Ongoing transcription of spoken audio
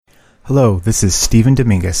Hello, this is Steven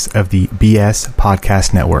Dominguez of the BS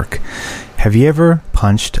Podcast Network. Have you ever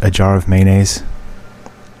punched a jar of mayonnaise?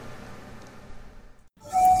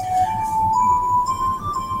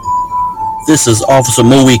 This is Officer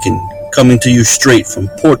Mo Weekend coming to you straight from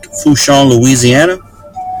Port Fourchon, Louisiana,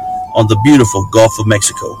 on the beautiful Gulf of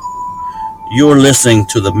Mexico. You're listening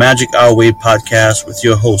to the Magic Our Way podcast with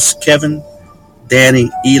your hosts Kevin,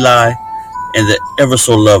 Danny, Eli, and the ever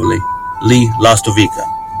so lovely Lee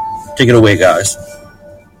Lastovica. Take it away, guys.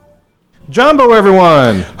 Jumbo,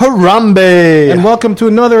 everyone. Harambe. And welcome to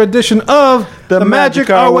another edition of the Magic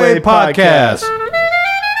Our Way podcast.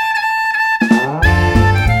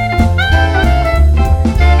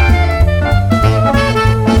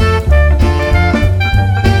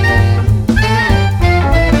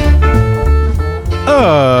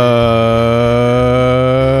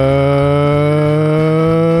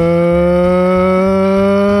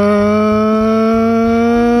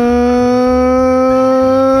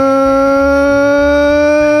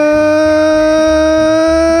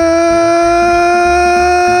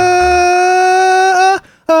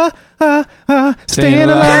 Staying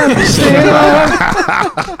alive, staying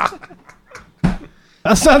alive.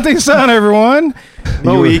 Asante San, everyone.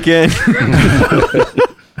 Mo Weekend.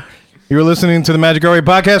 You're listening to the Magic Our Way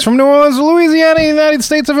podcast from New Orleans, Louisiana, United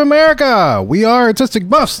States of America. We are artistic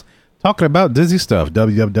buffs talking about Disney stuff.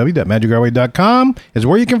 www.magicourway.com is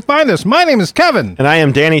where you can find us. My name is Kevin. And I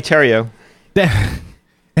am Danny Terrio.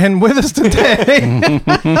 And with us today,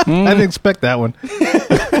 I didn't expect that one.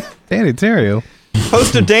 Danny Terrio.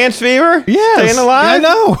 Host of Dance Fever? Yes. Staying alive? I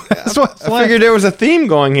know. That's why I figured there was a theme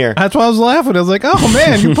going here. That's why I was laughing. I was like, oh,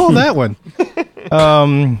 man, you pulled that one.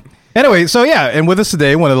 Anyway, so yeah, and with us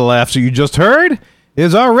today, one of the laughs that you just heard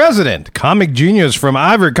is our resident comic genius from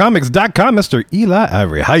ivorycomics.com, Mr. Eli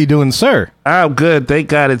Ivory. How you doing, sir? I'm good. Thank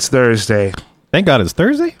God it's Thursday. Thank God it's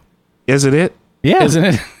Thursday? Isn't it? Yeah. Isn't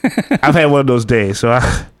it? I've had one of those days, so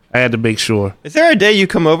I had to make sure. Is there a day you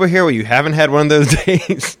come over here where you haven't had one of those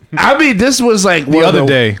days? I mean, this was like The other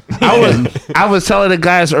day. I was telling the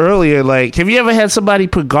guys earlier, like, have you ever had somebody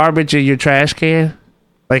put garbage in your trash can?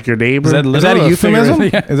 Like your neighbor? Is that a euphemism?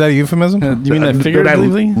 Yeah. Is that a euphemism? You mean that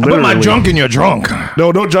figuratively? I put my junk in your trunk.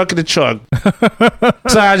 No junk in the trunk.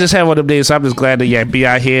 So I just had one of them days, so I'm just glad to be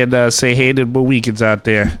out here and say hey to the weekends out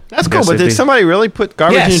there. That's cool, but did somebody really put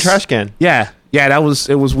garbage in your trash can? Yeah,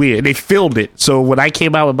 it was weird. They filmed it. So when I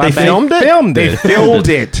came out with my bag, Filmed it? They filmed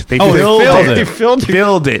it. They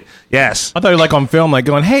filmed it. Yes. I thought you were like on film, like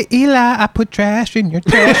going, hey, Eli, I put trash in your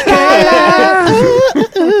trash can.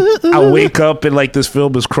 I wake up and like this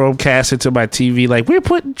film is Chromecast into my TV, like, we're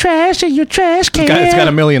putting trash in your trash can. It's got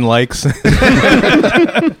 1 million likes.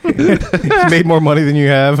 It's made more money than you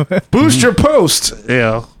have. Boost your post.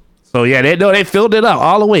 Yeah. So yeah, they filled it up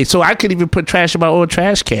all the way. So I couldn't even put trash in my own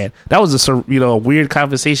trash can. That was a weird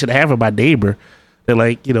conversation to have with my neighbor. They're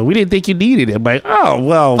like, we didn't think you needed it. I'm like, oh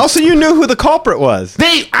well. Also, you knew who the culprit was.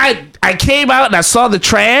 I came out and I saw the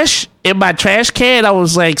trash in my trash can. I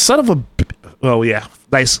was like, son of a. Oh yeah,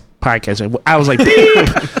 nice podcast. I was like, beep.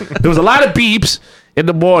 There was a lot of beeps in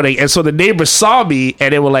the morning, and so the neighbors saw me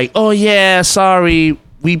and they were like, oh yeah, sorry.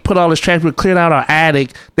 We put all this trash. We cleared out our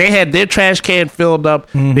attic. They had their trash can filled up.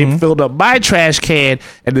 Mm-hmm. They filled up my trash can,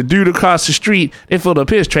 and the dude across the street, they filled up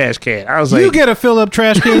his trash can. I was like, you get a filled up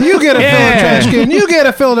trash can. You get a filled up trash can. You get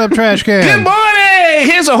a filled up trash can. Good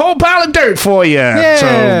morning. Here's a whole pile of dirt for you.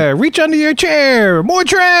 Yeah. Reach under your chair. More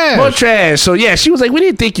trash. So yeah, she was like, we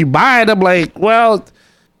didn't think you buy it. I'm like, well,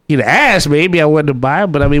 you'd asked. Maybe I wouldn't have buy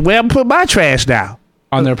it, but I mean, where I'm put my trash now?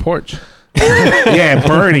 On their porch. Yeah,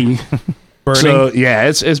 burning. So yeah,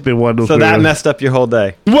 it's been one of those. So that messed up your whole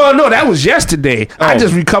day. Well, no, that was yesterday. I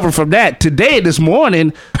just recovered from that. Today, this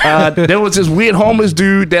morning, there was this weird homeless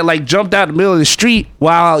dude that like jumped out in the middle of the street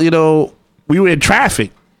while we were in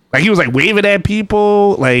traffic. Like he was like waving at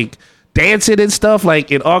people, like dancing and stuff,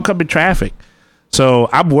 like in oncoming traffic. So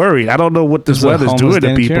I'm worried. I don't know what this weather's doing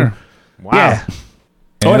to people. Chair. Wow. Yeah.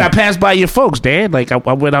 Oh, and I passed by your folks, Dan. Like I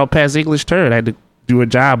went out past English Turn. I had to do a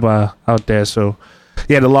job out there, so.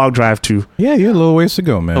 Yeah, the long drive too. Yeah, you had a little ways to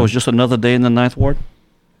go, man. Oh, it's just another day in the Ninth Ward?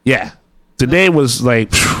 Yeah. Today was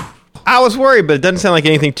like... I was worried, but it doesn't sound like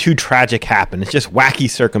anything too tragic happened. It's just wacky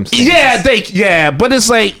circumstances. Yeah, but it's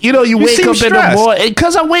like, you wake up in the morning...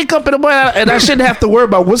 Because I wake up in the morning and I shouldn't have to worry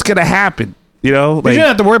about what's going to happen. You shouldn't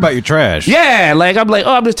have to worry about your trash. Yeah, like I'm like,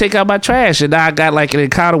 I'm just taking out my trash. And now I got like an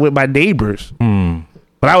encounter with my neighbors.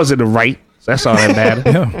 But I was in the right. So that's all that mattered.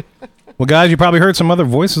 Yeah. Well, guys, you probably heard some other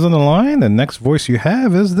voices on the line. The next voice you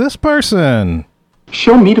have is this person.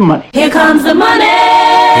 Show me the money. Here comes the money.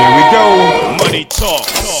 Here we go. Money talk.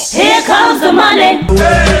 Here comes the money.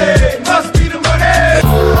 Hey, must be the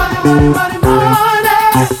money.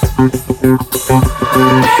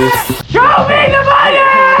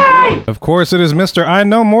 Of course, it is Mr. I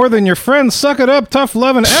Know More Than Your Friends, Suck It Up, Tough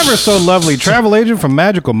Love, and Ever So Lovely travel agent from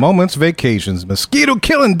Magical Moments Vacations, mosquito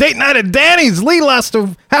killing date night at Danny's, Lee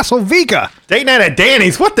Hasselvika. Date night at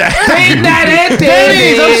Danny's. What the heck? Date night at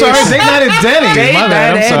Danny's, I'm sorry, date night at Denny's. Date My bad,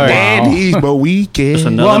 night I'm at sorry. Danny's, but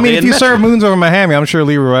weekend. Well, I mean, if you serve moons over Miami, I'm sure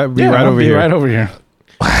Lee would be right I'll over be here. right over here.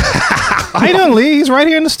 How you doing, Lee? He's right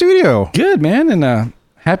here in the studio. Good, man. And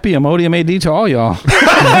happy Imodium AD to all y'all.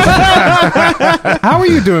 How are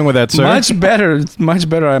you doing with that, sir? Much better. Much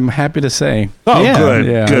better, I'm happy to say. Oh, Yeah. good,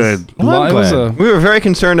 Yeah, good. Well, I'm It was glad. We were very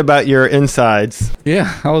concerned about your insides.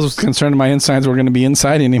 I was concerned my insides were going to be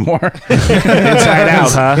inside anymore. Inside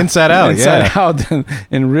out, huh? Inside out, Inside yeah. out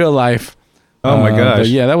in real life. Oh, my gosh. But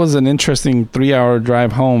yeah, that was an interesting 3-hour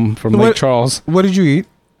drive home from Lake Charles. What did you eat?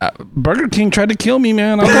 Burger King tried to kill me,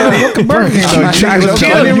 man. Burger King.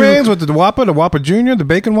 The onion rings with the Whopper Jr., the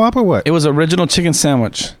bacon Whopper, what? It was original chicken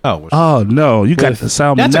sandwich. Oh, no. You got the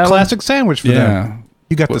salmonella. That's a classic sandwich for them.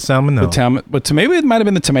 You got the salmonella. But maybe it might have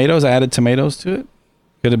been the tomatoes. I added tomatoes to it.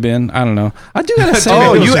 Could have been. I don't know. I do gotta say.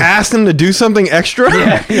 Oh, you asked him to do something extra?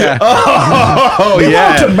 Yeah. Oh,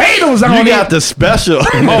 yeah. Tomatoes on You it. got the special.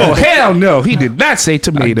 Oh, hell no. He did not say I'll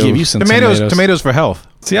tomatoes. give you some Tomatoes for health.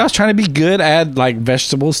 See, I was trying to be good. Add like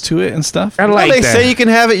vegetables to it and stuff. I like They that. say you can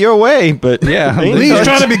have it your way, but Yeah. Lee's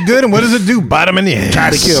trying to be good, and what does it do? Bite him in the ass.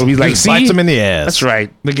 Try to kill him. He's like, Just bites see? him in the ass. That's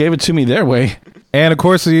right. They gave it to me their way. And of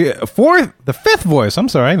course, the fifth voice. I'm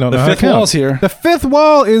sorry, I don't know how to fifth count. wall's here. The fifth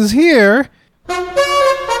wall is here.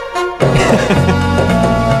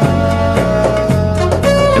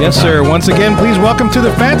 Yes, sir. Once again, please welcome to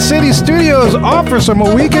the Fat City Studios, Officer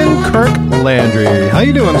Weekend, Kirk Landry. How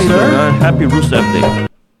you doing, sir? Happy Rusev Day.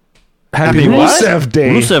 Happy what? Rusev Day.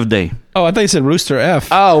 Rusev Day. Oh, I thought you said Rooster F.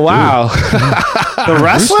 Oh, wow. the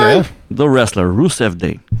wrestler? The wrestler. Rusev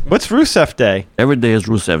Day. What's Rusev Day? Every day is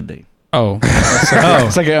Rusev Day. Oh.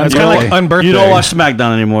 It's like an it's kind of like unbirthday. You don't watch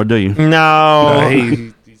SmackDown anymore, do you? No.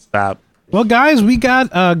 He stopped. Well, guys, we got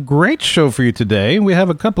a great show for you today. We have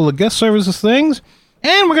a couple of guest services things,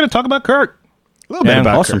 and we're going to talk about Kirk. A little bit And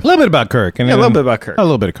about awesome. Kirk. A little bit about Kirk. And Yeah, a little bit about Kirk. A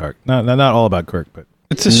little bit of Kirk. Not all about Kirk, but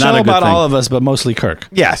It's a Not show a good about thing. all of us, but mostly Kirk.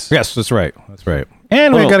 Yes. yes, that's right. That's right.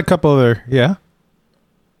 And we Well- got a couple other, yeah.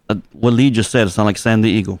 What Lee just said, it sounded like San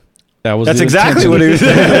Diego. That was That's the exactly intention. what he was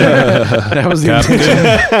saying. That was the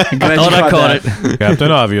intention. Glad you I caught that. it. Captain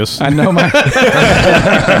Obvious. I know my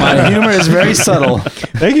my humor is very subtle.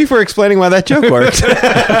 Thank you for explaining why that joke worked.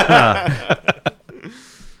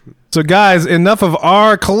 So, guys, enough of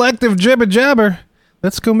our collective jibber jabber.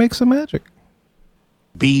 Let's go make some magic.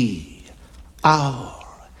 Be our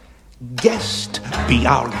guest. Be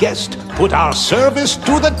our guest. Put our service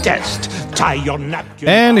to the test. Tie your napkin.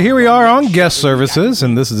 And here we are on guest services,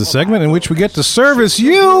 and this is a segment in which we get to service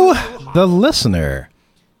you, the listener.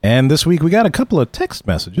 And this week we got a couple of text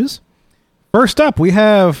messages. First up, we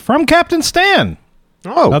have from Captain Stan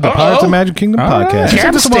of the Pirates of Magic Kingdom podcast. He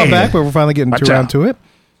sent this a while Captain back, but we're finally getting Watch around out. to it.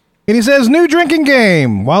 And he says, new drinking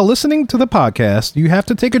game. While listening to the podcast, you have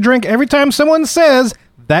to take a drink every time someone says,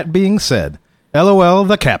 that being said. LOL,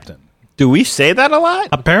 the captain. Do we say that a lot?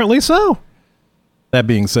 Apparently so. That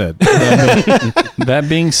being said. That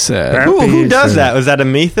being said, Who does that? Was that a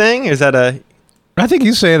me thing? Is that a... I think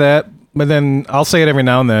you say that, but then I'll say it every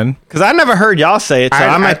now and then. Because I never heard y'all say it, so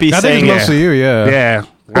I might be I think saying it's it. mostly you, yeah. Yeah.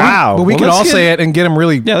 Wow. But we Well, can let's all get- say it and get him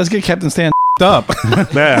really yeah, let's get Captain Stan up.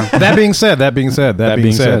 Yeah. That being said, that being said, that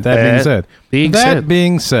being said, that being said, being that said.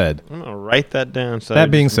 being said. I'm going to write that down. So That I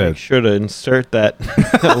being just said. make sure to insert that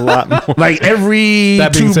a lot more. Like every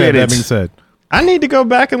That 2 being said, that minutes. being said. I need to go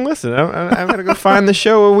back and listen. I'm going to go find the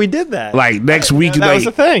show where we did that. Like next week, that like, was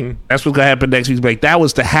a thing. that's what's gonna happen next week. Like that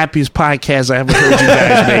was the happiest podcast I ever heard you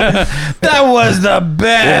guys make. That was the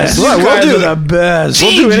best. Look, we'll do the best.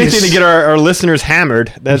 We'll do anything to get our listeners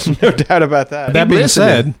hammered. There's no doubt about that. That being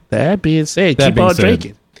said, That being said, That keep being on said.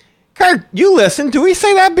 drinking. Kirk, you listen. Do we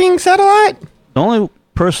say that being said a lot? The only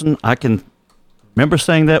person I can remember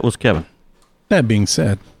saying that was Kevin. That being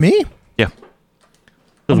said, me? Yeah.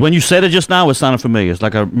 Because when you said it just now, it sounded familiar. It's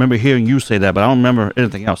like I remember hearing you say that, but I don't remember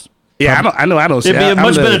anything else. Yeah, I know. I don't. It'd be a I'm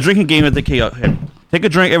much the- better drinking game if they take a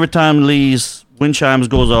drink every time Lee's wind chimes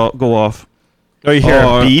go off. Or you hear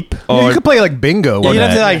Or- a beep? Yeah, you Or could play like bingo. yeah, with you'd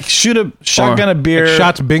have that. to like shoot a shotgun a beer. Like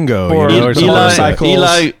shots bingo. Or- you know, or something like that. motorcycle.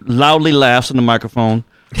 Eli loudly laughs in the microphone,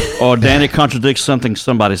 or Danny contradicts something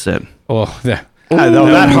somebody said. Oh, yeah.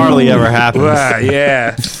 That hardly ever happens. Ah,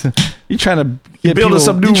 yeah. You're trying to get building people,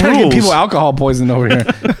 some new you're trying to get rules. people alcohol poisoning over here.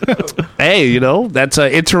 Hey, you know that's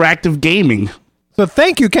interactive gaming. So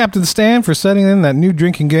thank you, Captain Stan, for setting in that new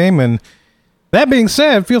drinking game. And That being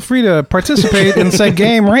said, feel free to participate in said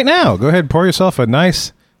game right now. Go ahead, pour yourself a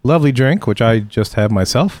nice, lovely drink, which I just have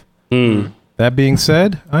myself. That being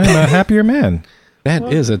said, I am a happier man.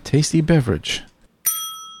 That is a tasty beverage.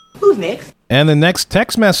 Who's next? And the next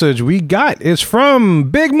text message we got is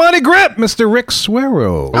from Big Money Grip, Mr. Rick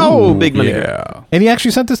Suero. Oh, Big Money Grip. Yeah. And he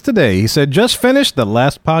actually sent this today. He said, just finished the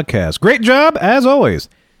last podcast. Great job, as always.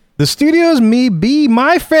 The studios may be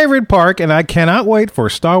my favorite park, and I cannot wait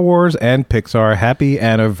for Star Wars and Pixar. Happy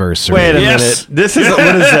anniversary. Wait a minute. This is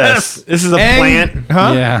what is this? This is a plant.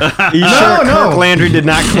 Huh? Yeah. Are you sure Kirk Landry did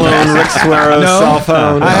not clone Rick Suero's cell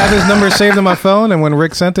phone? I have his number saved on my phone, and when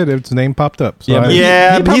Rick sent it, its name popped up. So Yeah, I- but-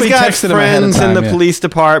 Yeah, He but he's probably got texted him ahead of friends in time, the yeah. police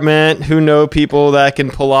department who know people that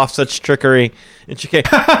can pull off such trickery and chicane.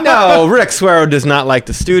 No, Rick Suero does not like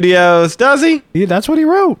the studios, does he? Yeah, that's what he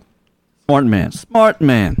wrote. Smart man. Smart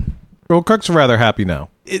man. Well, Kirk's rather happy now.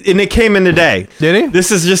 And it came in today. Did he? This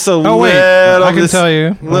is just a Oh, wait. little. I can tell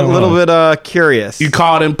you. Little bit curious. You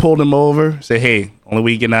called and pulled him over. Say, hey, only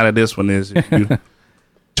way you get out of this one is if you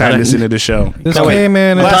try to listen to the show. This No, wait. came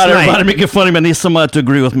in. Last Not night. everybody making fun of me. I need somebody to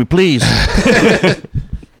agree with me, please.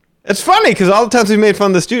 It's funny because all the times we made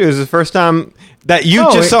fun of the studios is the first time that you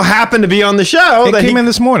Oh, just it- so happened to be on the show. It That came in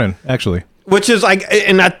this morning, actually. which is like,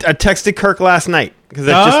 and I texted Kirk last night because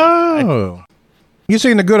that's just. Oh. You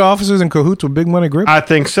saying the good officers in cahoots with Big Money Grip? I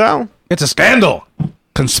think so. It's a scandal.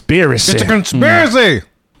 Conspiracy. It's a conspiracy.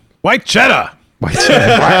 White cheddar. White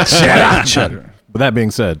cheddar. With that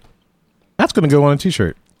being said, that's going to go on a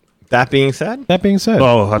T-shirt. That being said, That being said,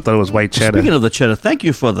 Oh, I thought it was white cheddar. Speaking of the cheddar, thank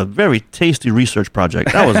you for the very tasty research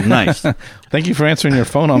project. That was nice. Thank you for answering your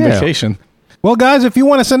phone on Yeah. vacation. well, guys, if you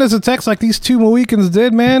want to send us a text like these two Mohicans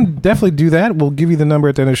did, man, definitely do that. We'll give you the number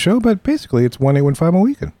at the end of the show, but basically it's 1-815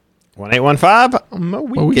 Mohican.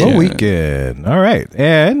 1815. Yeah. Mohican. All right,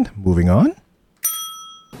 and moving on.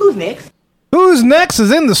 Who's next? Who's next is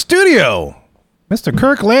in the studio? Mr.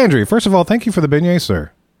 Kirk Landry. First of all, thank you for the beignets,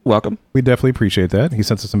 sir. Welcome. We definitely appreciate that. He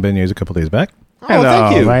sent us some beignets a couple days back. Oh,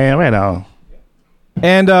 thank you. Man, right on.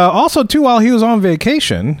 And also, too, while he was on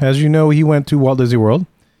vacation, as you know, he went to Walt Disney World.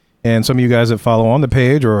 And some of you guys that follow on the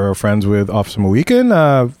page or are friends with Officer Mohican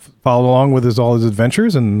followed along with all his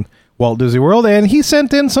adventures in Walt Disney World. And he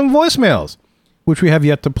sent in some voicemails, which we have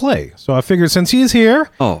yet to play. So I figured since he's here,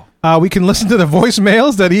 we can listen to the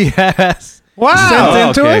voicemails that he has sent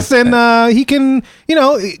in to okay. us. And he can,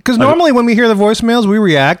 because normally when we hear the voicemails, we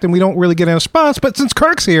react and we don't really get a response. But since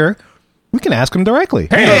Kirk's here, we can ask him directly.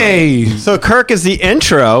 Hey. So Kirk is the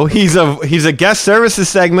intro. He's a guest services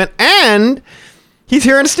segment, and he's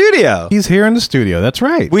here in the studio. He's here in the studio. That's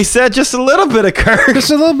right. We said just a little bit of Kirk,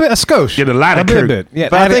 Just a little bit, a skosh. Get a lot of Kirk. bit. Yeah,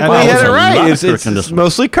 but I think we add- had it a lot right. of It's, Kirk it's, in this it's one.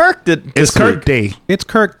 mostly Kirk. It's Kirk Day. It's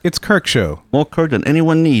Kirk. It's Kirk show. More Kirk than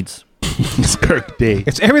anyone needs. It's Kirk Day.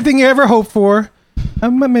 It's everything you ever hoped for,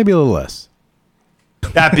 but maybe a little less.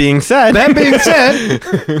 That being said, That being said,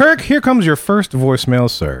 Kirk, here comes your first voicemail,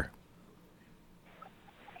 sir.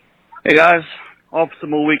 Hey guys, Officer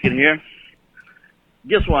Mohican here.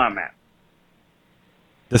 Guess where I'm at?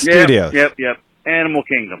 the studios. Yep. Animal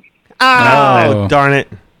Kingdom. Oh, darn it.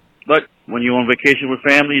 But when you're on vacation with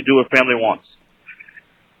family, you do what family wants.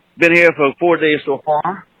 Been here for 4 days so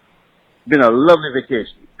far. Been a lovely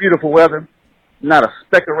vacation. Beautiful weather. Not a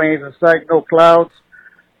speck of rain in sight, no clouds.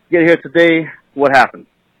 Get here today, what happened?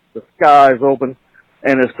 The sky is open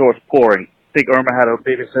and it starts pouring. I think Irma had a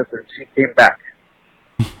babysitter and she came back.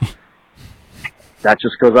 That's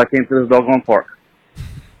just because I came to this doggone park.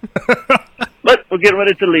 But we're getting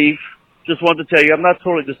ready to leave. Just wanted to tell you, I'm not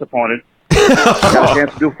totally disappointed. Got a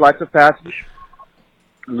chance to do Flights of Passage.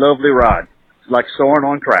 Lovely ride. It's like soaring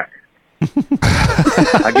on crack.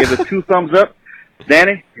 I give it 2 thumbs up.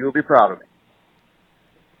 Danny, you'll be proud of me.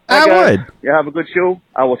 I guys, would. You have a good show.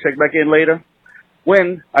 I will check back in later.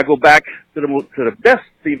 When I go back to the best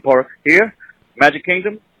theme park here, Magic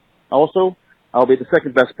Kingdom, also, I'll be the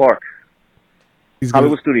second best park.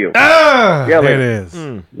 Hollywood Studios. Ah, Yeah, there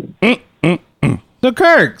later. it is. So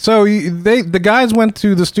Kirk, the guys went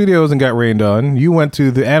to the studios and got rained on. You went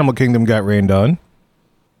to the Animal Kingdom, got rained on.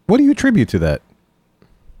 What do you attribute to that?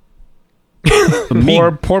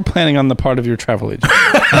 Poor planning on the part of your travel agent.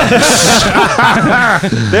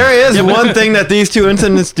 There is one thing that these two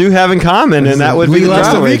incidents do have in common, and that would be Lee the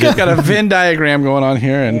travel Lostavica agent. got a Venn diagram going on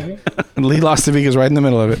here, and Lee Lostavica is right in the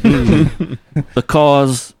middle of it. The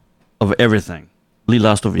cause of everything. Lee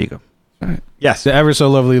Lostavica. Yes. The ever so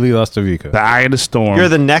lovely Lee Lostavica. The eye of the storm. You're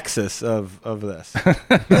the nexus of this.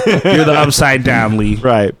 You're the upside down Lee.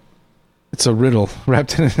 Right. It's a riddle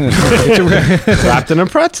wrapped in Wrapped in a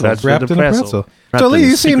pretzel. That's Wrapped in a pretzel. Wrapped So Lee, in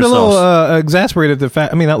you seemed secret a little sauce. exasperated at the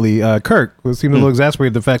fact. I mean, not Lee. Kirk seemed a little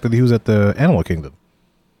exasperated at the fact that he was at the Animal Kingdom.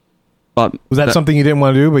 But Was that something you didn't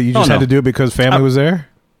want to do, but you just no. had to do it because family was there?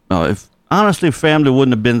 No, if family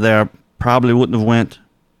wouldn't have been there, probably wouldn't have went.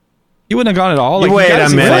 You wouldn't have gone at all. Wait you gotta a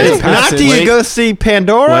see Flight minute. of Not Passage. till you go see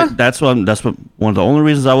Pandora? Well, that's what one of the only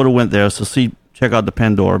reasons I would have went there is to check out the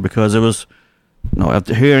Pandora, because it was,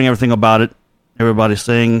 after hearing everything about it, everybody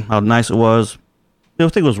saying how nice it was, I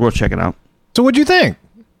think it was worth checking out. So what'd you think?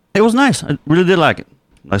 It was nice. I really did like it.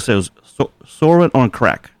 Like I said, it was soaring on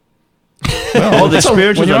crack. Well, all the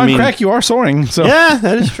experiences. When you're I on mean, crack, you are soaring. So Yeah,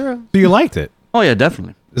 that is true. So you liked it? oh yeah,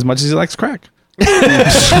 definitely. as much as he likes crack. Two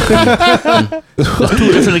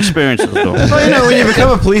different experiences, though. Well, when you become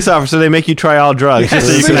a police officer, they make you try all drugs just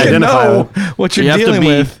so you can identify know them. what you're You have to dealing be-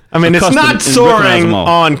 with. I mean, it's accustomed not and recognize soaring them all.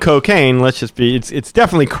 on cocaine. Let's just be. It's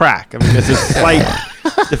definitely crack. I mean, there's a slight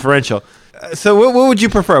differential. So, what would you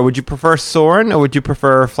prefer? Would you prefer soaring or would you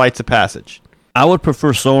prefer Flights of Passage? I would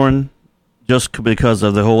prefer soaring, just because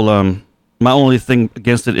of the whole. My only thing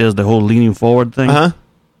against it is the whole leaning forward thing. Uh huh.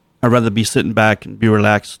 I'd rather be sitting back and be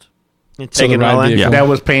relaxed. Take it ride all in. vehicle. Yeah. That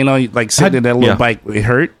was pain on you, like sitting in that little Yeah. bike. It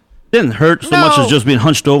hurt. Didn't hurt so much as just being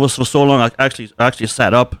hunched over for so long. I actually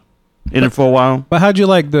sat up in it for a while. But how'd you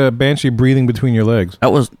like the Banshee breathing between your legs?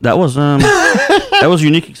 That was that was a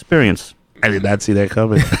unique experience. I did not see that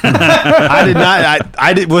coming. I did not.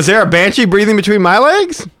 I did. Was there a banshee breathing between my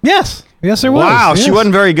legs? Yes. Yes, there was. Wow, Yes. she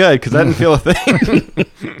wasn't very good because I didn't feel a thing.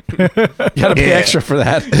 You gotta pay Yeah. extra for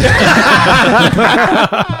that.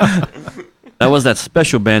 That was that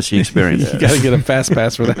special Banshee experience. You gotta get a fast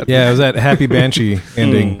pass for that. Yeah, it was that happy Banshee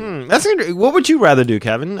ending. That's good. What would you rather do,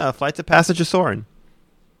 Kevin? Flights of Passage or soaring?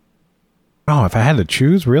 Oh, if I had to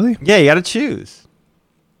choose, really? Yeah, you got to choose.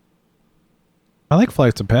 I like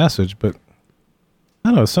Flights of Passage, but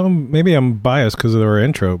I don't know. Maybe I'm biased because of our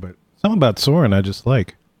intro, but something about Soarin' I just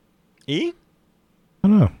like. E? I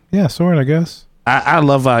don't know. Yeah, Soarin', I guess. I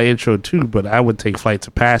love our intro too, but I would take Flights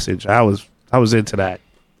of Passage. I was into that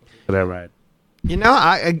for that ride. You know,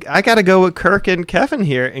 I got to go with Kirk and Kevin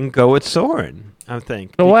here and go with Soren, I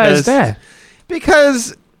think. So why is that?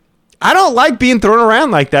 Because I don't like being thrown around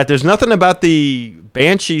like that. There's nothing about the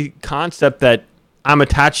Banshee concept that I'm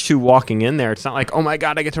attached to walking in there. It's not like, oh my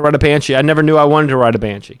God, I get to ride a Banshee. I never knew I wanted to ride a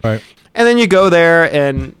Banshee. Right. And then you go there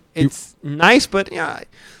and it's nice, but yeah.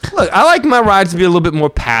 Look, I like my rides to be a little bit more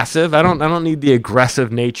passive. I don't need the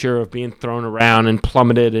aggressive nature of being thrown around and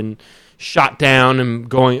plummeted and shot down and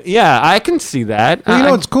going. Yeah, I can see that. Well, you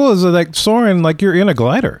know what's cool is that, like Soarin', like you're in a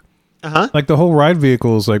glider. Uh-huh. Like the whole ride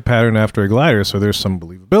vehicle is like patterned after a glider, so there's some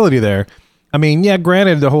believability there. I mean, yeah,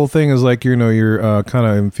 granted, the whole thing is like, you're kind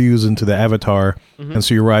of infused into the avatar, and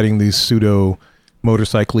so you're riding these pseudo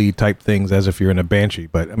motorcycle-y type things as if you're in a Banshee.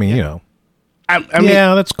 But I mean, I mean,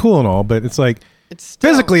 yeah, that's cool and all, but it's like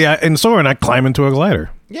physically in Soarin', I climb into a glider.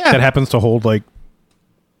 Yeah. that happens to hold like.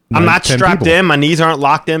 I'm 9, not 10 strapped people. in. My knees aren't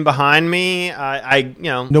locked in behind me.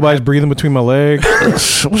 Nobody's breathing between my legs.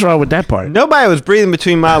 what's wrong with that part? Nobody was breathing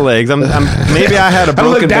between my legs. Maybe I had a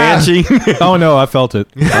broken looked down. Banshee. Oh no, I felt it.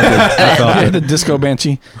 I felt it. The disco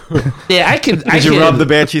Banshee. Yeah, I can. Did you rub the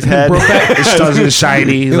Banshee's head? It starts getting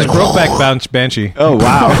shiny. It was Like, Brokeback Banshee. Oh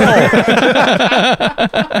wow!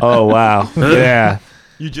 oh wow! Yeah.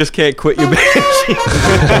 You just can't quit your Banshee.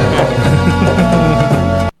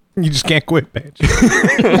 You just can't quit Banshee.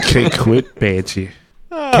 Can't quit Banshee.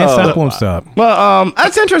 Can't stop, won't stop. Well,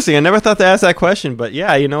 That's interesting. I never thought to ask that question, but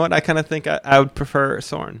yeah, you know what? I kind of think I would prefer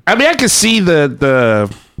Soren. I mean, I could see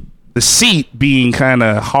the seat being kind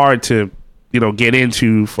of hard to get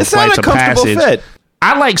into for It's not Flights a of comfortable Passage. fit.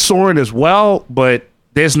 I like Soarin' as well, but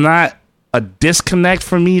there's not a disconnect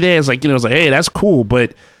for me there. It's like, it's like, hey, that's cool,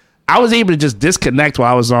 but I was able to just disconnect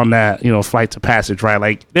while I was on that, Flights of Passage, right?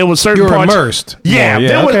 Like there was certain You were parts. immersed. Yeah, more,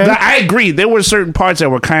 there was, okay. I agree. There were certain parts that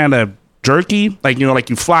were kind of jerky, like like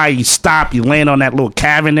you fly, you stop, you land on that little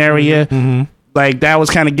cavern area. Mm-hmm. Like that was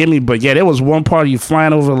kind of giving me. But yeah, there was one part of you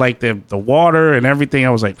flying over like the water and everything. I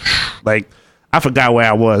was like I forgot where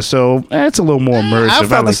I was. So it's a little more immersive. I felt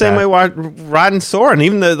the like same that. way riding Soren.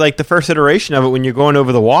 Even the first iteration of it when you're going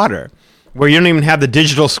over the water, where you don't even have the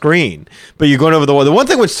digital screen, but you're going over the water. The one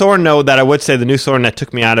thing with Soren, though, that I would say the new Soren that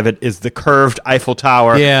took me out of it is the curved Eiffel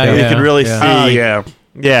Tower. Yeah, where yeah, you could really yeah. see. Oh yeah.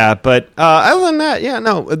 Yeah, but other than that, yeah,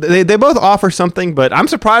 no, they both offer something. But I'm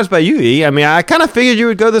surprised by you, E. I mean, I kind of figured you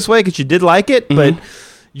would go this way because you did like it, but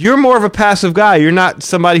you're more of a passive guy. You're not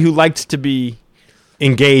somebody who likes to be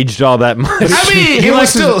engaged all that much. I mean, he was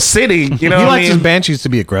still sitting. You know, he what I likes mean? his banshees to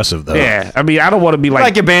be aggressive, though. Yeah, I mean, I don't want to be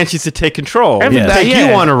like your banshees to take control. Everybody, Take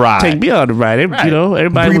you on a ride. Take me on a ride. You know,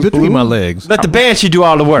 everybody Breathe was between ooh. my legs. Let the banshee do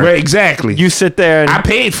all the work. Right, exactly. You sit there and I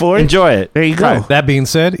paid for it. enjoy it. There you go. Right. That being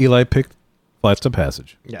said, Eli picked Flights of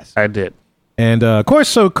Passage. Yes. I did. And, of course,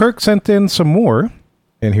 so Kirk sent in some more,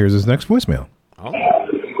 and here's his next voicemail.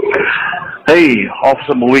 Hey,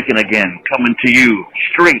 Officer Mohican again, coming to you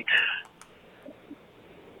straight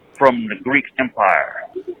from the Greek Empire,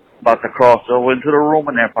 about to cross over into the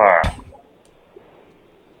Roman Empire.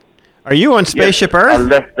 Are you on Spaceship Yes, I Earth?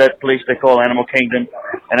 left that place they call Animal Kingdom,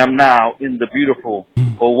 and I'm now in the beautiful,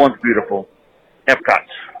 or once beautiful, Epcot.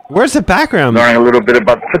 Where's the background? Learning a little bit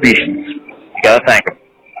about the Phoenicians. You gotta thank them.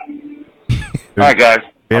 All right, guys.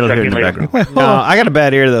 I'll check in later. No, I got a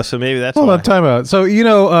bad ear though, so maybe that's Hold why. on, time out. So, you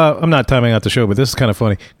know, I'm not timing out the show, but this is kind of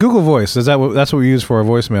funny. Google Voice, that's what we use for our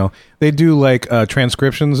voicemail. They do, like,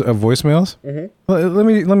 transcriptions of voicemails.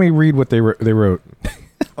 Let me read what they wrote.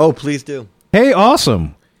 Oh, please do. Hey,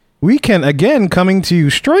 awesome. Weekend again coming to you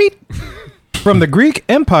straight from the Greek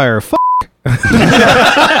Empire.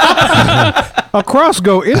 Across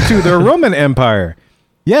go into the Roman Empire.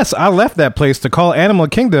 Yes, I left that place to call Animal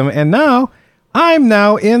Kingdom, and I'm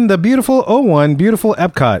now in the beautiful O1, beautiful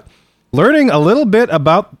Epcot, learning a little bit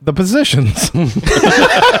about the positions.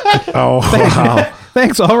 Oh, wow.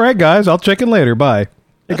 Thanks. All right, guys. I'll check in later. Bye.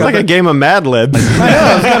 It's like a game of Mad Libs. I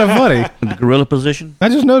know. It's kind of funny. The gorilla position. I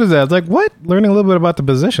just noticed that. I was like, what? Learning a little bit about the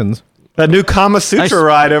positions. That new Kama Sutra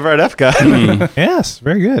ride over at Epcot. Yes.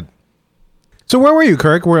 Very good. So where were you,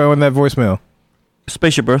 Kirk? Where on that voicemail?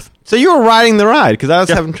 Spaceship Earth. So you were riding the ride because I was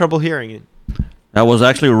having trouble hearing it. That was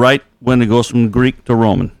actually right when it goes from Greek to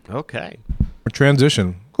Roman. Okay.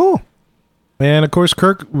 Transition. Cool. And, of course,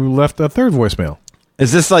 Kirk left a third voicemail.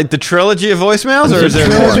 Is this like the trilogy of voicemails, or is there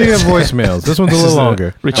Trilogy more? of voicemails. This one's a little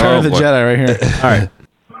longer. Return of the Jedi right here. All right.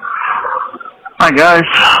 Hi, guys.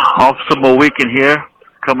 Officer Mohican here,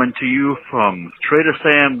 coming to you from Trader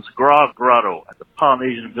Sam's Grog Grotto at the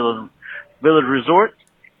Polynesian Village Resort,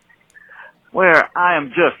 where I am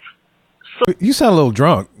just You sound a little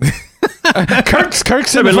drunk. Kirk's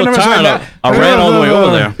sitting I'm a in front little of us right tired. now. I ran all the way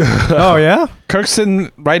over there. Oh, yeah? Kirk's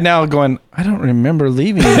sitting right now going, I don't remember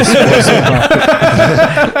leaving this. Well,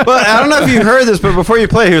 I don't know if you heard this, but before you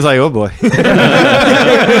played, he was like, "Oh boy."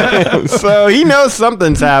 So he knows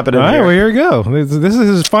something's happening. All right, here. well, here we go. This is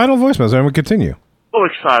his final voicemail, so I'm going to continue. so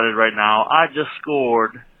excited right now. I just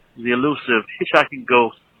scored the elusive Hitchhiking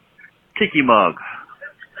Ghost Tiki Mug.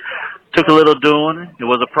 Took a little doing. It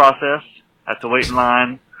was a process. Had to wait in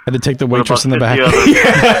line. Had to take the with waitress in the about back. 50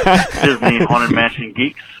 other Disney Haunted Mansion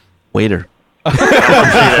geeks. Waiter.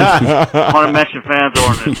 Haunted Mansion fans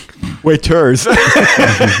are Waiters.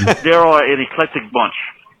 they're all an eclectic bunch.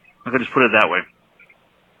 I could just put it that way.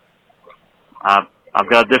 I've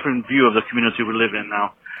got a different view of the community we live in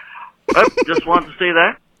now. But just wanted to say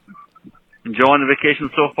that. Enjoying the vacation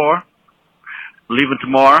so far. Leaving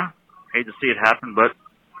tomorrow. Hate to see it happen, but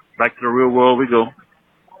back to the real world we go.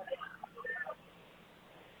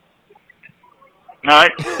 All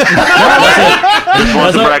right. Just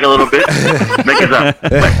wanted to brag a little bit. Make it up.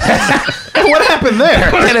 What happened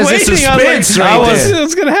there? That is a suspense right there.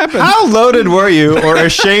 What's going to happen? How loaded were you, or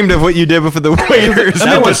ashamed of what you did before the waiters?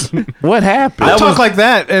 What happened? I talk like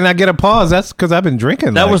that, and I get a pause. That's because I've been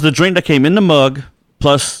drinking. That like- was the drink that came in the mug,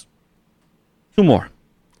 plus 2 more.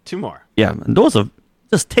 2 more. Yeah, and those are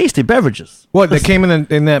just tasty beverages. What, that came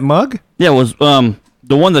in that mug? Yeah, it was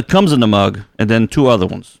the one that comes in the mug, and then 2 other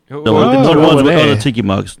ones. The Oh, ones with there. other tiki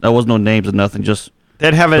mugs. There was no names or nothing. Just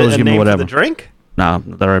They'd have Those a give me name for whatever. the drink. nah,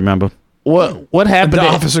 that I remember. What happened? The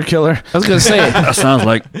that- officer killer. I was gonna say. That sounds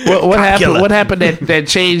like What happened? What happened that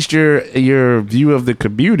changed your view of the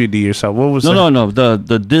community or something? What was no.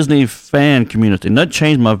 The Disney fan community. Not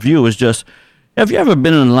changed my view. It's just, have you ever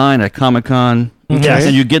been in line at Comic-Con? Yes.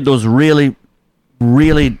 And you get those really,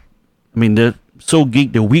 I mean, they're so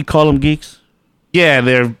geek that we call them geeks. Yeah,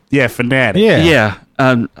 they're fanatic. Yeah.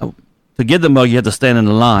 Yeah. To get the mug, you had to stand in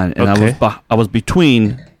the line, and Okay. I was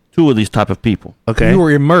between 2 of these type of people. Okay. You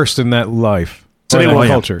were immersed in that life. So Or they that were-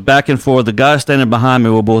 culture. Back and forth. The guys standing behind me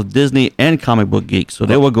were both Disney and comic book geeks, so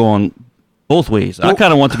they were going both ways. I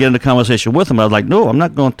kind of want to get into conversation with them. I was like, no, I'm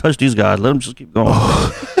not going to touch these guys. Let them just keep going.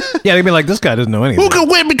 Yeah, they'd be like, this guy doesn't know anything. Who could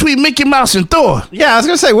win between Mickey Mouse and Thor? Yeah, I was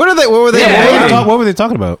gonna say, what were they? What were they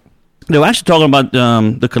talking about? They were actually talking about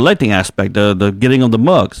the collecting aspect, the getting of the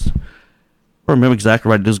mugs. I don't remember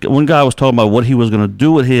exactly right. This one guy was talking about what he was going to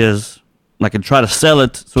do with his, like, and try to sell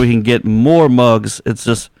it so he can get more mugs. It's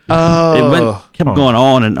just kept going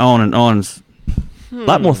on and on and on. A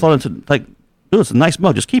lot more thought into, like, dude, it's a nice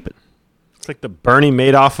mug, just keep it. It's like the Bernie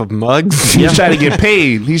Madoff of mugs. He's trying to get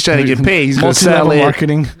paid. He's trying to get paid. He's going to sell Multi-level it.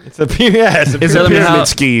 marketing. It's a pyramid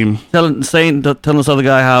scheme. Telling this other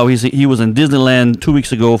guy how he was in Disneyland 2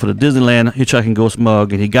 weeks ago for the Disneyland Hitchhiking Ghost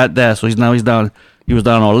mug, and he got that. So he's down. He was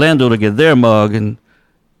down in Orlando to get their mug, and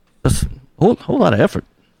that's a whole lot of effort.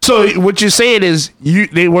 So what you're saying is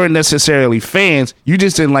they weren't necessarily fans. You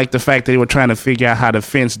just didn't like the fact that they were trying to figure out how to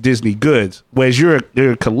fence Disney goods. Whereas you're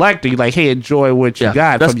a collector, you're like, hey, enjoy what you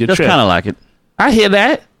got from your trip. That's kind of like it. I hear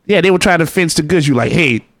that. Yeah, they were trying to fence the goods. You're like,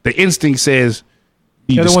 hey, the instinct says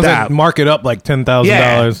you They're need the to ones stop. that mark it up like $10,000.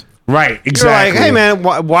 Yeah. Right, exactly. You're like, hey, man,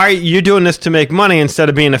 why are you doing this to make money instead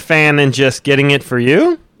of being a fan and just getting it for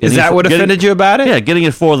you? Is that what offended you about it? Yeah, getting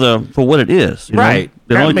it for what it is. You right.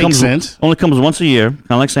 know? That makes sense. Only comes once a year, kind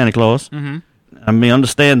of like Santa Claus. Mm-hmm. I mean,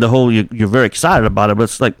 understand the whole. You're very excited about it, but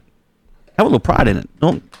it's like have a little pride in it.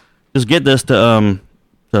 Don't just get this to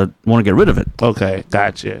want to get rid of it. Okay,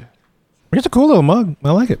 gotcha. It's a cool little mug. I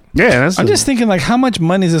like it. Yeah, I'm just thinking, like, how much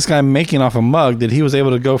money is this guy making off a mug that he was able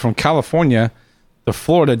to go from California to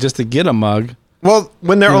Florida just to get a mug? Well,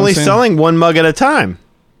 when they're only selling one mug at a time.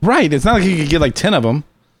 Right. It's not like he could get like 10 of them.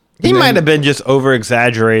 He might have been just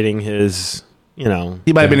over-exaggerating his, He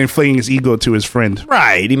might have been inflating his ego to his friend.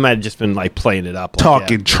 Right. He might have just been, like, playing it up.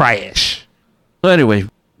 Talking trash. So anyway, you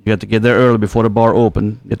have to get there early before the bar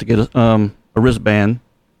open. You have to get a wristband.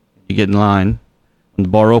 You get in line. When the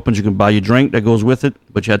bar opens, you can buy your drink that goes with it,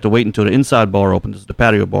 but you have to wait until the inside bar opens. This is the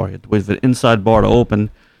patio bar. You have to wait for the inside bar to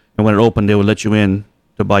open, and when it opened, they will let you in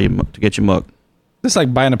to get your mug. It's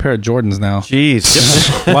like buying a pair of Jordans now.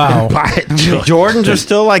 Jeez. Wow. Jordans are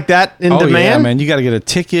still like that in demand? Yeah, man. You got to get a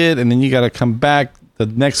ticket, and then you got to come back the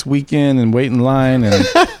next weekend and wait in line. And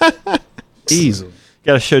Easy.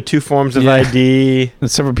 Got to show 2 forms of ID.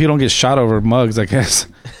 Except for people don't get shot over mugs, I guess.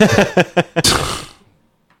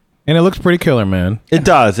 And it looks pretty killer, man. It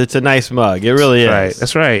does. It's a nice mug. It really is. Right.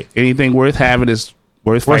 That's right. Anything worth having is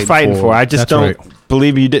worth fighting for. I just don't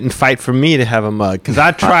believe you didn't fight for me to have a mug, because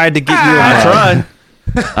I tried to get you a mug.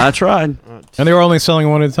 I tried. And they were only selling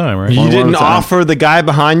one at a time, right? You didn't offer the guy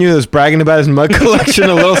behind you that was bragging about his mug collection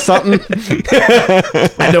a little something?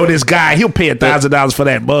 I know this guy. He'll pay $1,000 for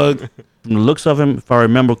that mug. From the looks of him, if I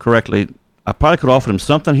remember correctly, I probably could offer him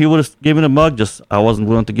something. He would have given a mug, just I wasn't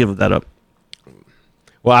willing to give that up.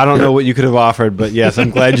 Well, I don't know what you could have offered, but yes,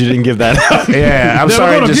 I'm glad you didn't give that up. Yeah, I'm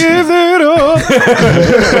sorry. Never gonna give it up.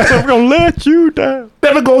 I'm going to let you down.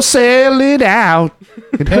 Never go sell it out.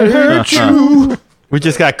 It hurt you. We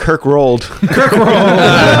just got Kirk rolled.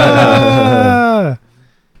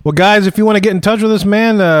 Well, guys, if you want to get in touch with us,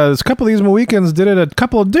 man, there's a couple of these Mohicans did it a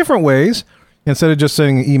couple of different ways. Instead of just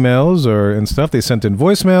sending emails and stuff, they sent in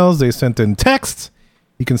voicemails, they sent in texts.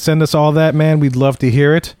 You can send us all that, man. We'd love to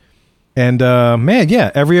hear it. And, man,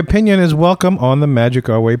 yeah, every opinion is welcome on the Magic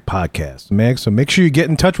Our Way podcast, man. So make sure you get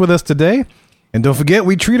in touch with us today. And don't forget,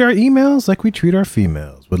 we treat our emails like we treat our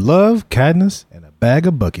females, with love, kindness, and a bag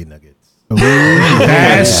of Bucky Nuggets.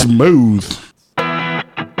 That's smooth.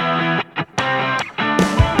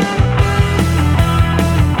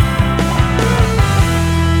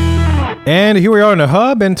 And here we are in the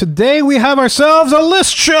hub, and today we have ourselves a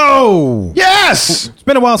list show. Yes! It's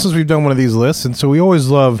been a while since we've done one of these lists, and so we always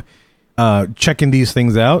love checking these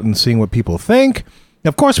things out and seeing what people think.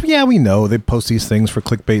 Of course, yeah, we know they post these things for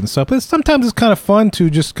clickbait and stuff, but sometimes it's kind of fun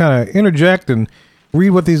to just kind of interject and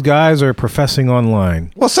read what these guys are professing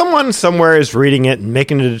online. Well, someone somewhere is reading it and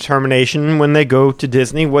making a determination when they go to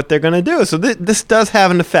Disney what they're going to do. So this does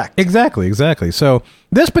have an effect. Exactly. So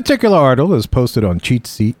this particular article is posted on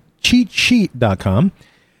cheatsheet.com,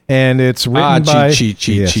 and it's written by...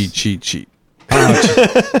 cheat.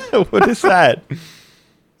 What is that?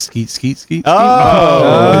 Skeet.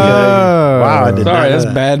 Oh. Wow. I did Sorry, not know that's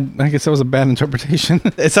that. bad. I guess that was a bad interpretation.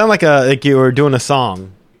 It sounded like you were doing a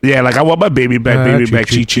song. Yeah, like I want my baby back,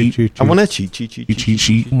 cheat. I want to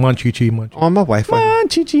cheat. Mon cheat. Oh, my wife. Mon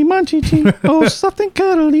cheat. Oh, something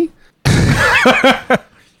cuddly.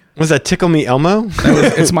 Was that Tickle Me Elmo?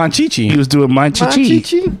 It's Monchichi. He was doing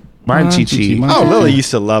Monchichi. Oh, Lily used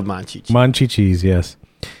to love Monchichi. Monchichis, yes.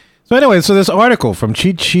 So anyway, so this article from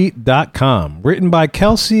cheatsheet.com, written by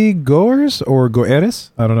Kelsey Goers, or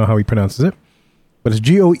Goeres, I don't know how he pronounces it, but it's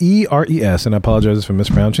Goeres, and I apologize for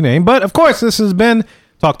mispronouncing your name. But of course, this has been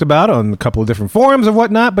talked about on a couple of different forums and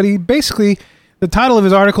whatnot, but the title of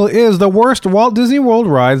his article is The Worst Walt Disney World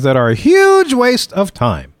Rides That Are a Huge Waste of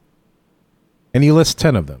Time. And he lists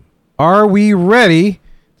 10 of them. Are we ready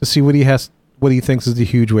to see what he thinks is a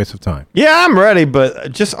huge waste of time? Yeah, I'm ready,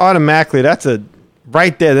 but just automatically, that's a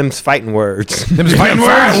right there, them's fighting words. Them's fighting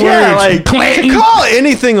words. Yeah, like Clang. to call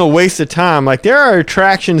anything a waste of time. Like there are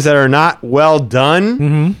attractions that are not well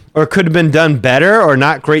done, or could have been done better, or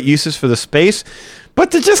not great uses for the space. But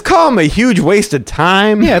to just call them a huge waste of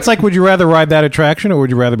time. Yeah, it's like, would you rather ride that attraction or would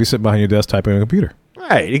you rather be sitting behind your desk typing on a computer?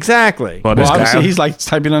 Right, exactly. Well, Well, obviously, he's like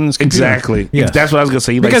typing on his computer. exactly. Yes. That's what I was gonna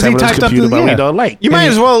say. He Because likes he having his typed up computer, the- but we yeah. don't like. You might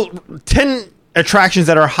as well 10 attractions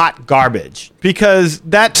that are hot garbage, because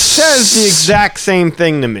that says the exact same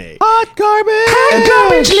thing to me. Hot garbage!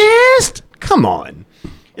 Garbage list. Come on.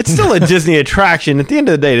 It's still a Disney attraction. At the end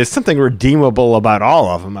of the day, there's something redeemable about all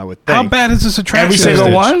of them, I would think. How bad is this attraction? Every single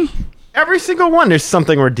Stitch? one. Every single one, there's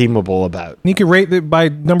something redeemable about. You can rate it by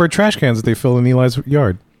number of trash cans that they fill in Eli's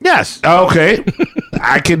yard. Yes. Okay,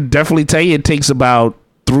 I can definitely tell you it takes about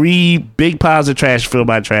 3 big piles of trash to fill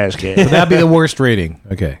my trash can. That'd be the worst rating.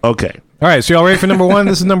 Okay. Okay. All right, so y'all ready for number one?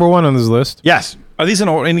 This is number one on this list. Yes. Are these in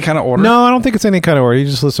any kind of order? No, I don't think it's any kind of order. You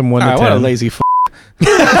just list them 1 to 10. What a lazy f***.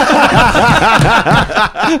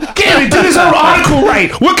 Gary, do his own article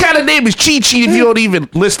right. What kind of name is Cheat Sheet if you don't even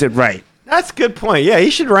list it right? That's a good point. Yeah, he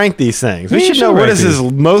should rank these things. We He should should know what rank is his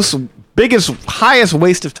most biggest, highest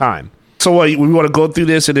waste of time. So what, we want to go through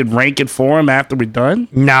this and then rank it for him after we're done?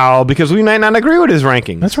 No, because we might not agree with his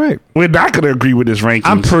rankings. That's right. We're not going to agree with his rankings.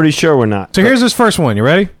 I'm pretty sure we're not. So here's this first one. You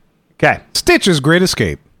ready? Okay. Stitch's Great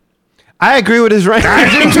Escape. I agree with his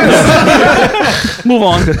rankings. Move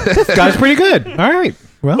on. Guy's pretty good. All right.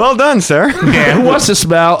 Well done, sir. Yeah, who wants to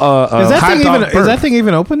smell Is that hot thing dog even? Is burp? that thing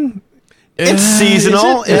even open? It's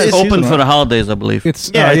seasonal. It's open for the holidays, I believe.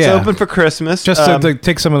 It's It's open for Christmas. just to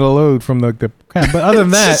take some of the load from the crap. But other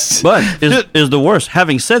than that, But is the worst.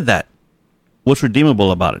 Having said that, what's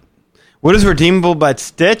redeemable about it? What is redeemable about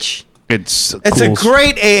Stitch? It's It's cool. a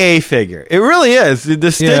great AA figure. It really is.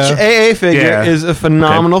 The Stitch Yeah. AA figure Yeah. is a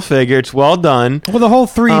phenomenal figure. It's well done. well, the whole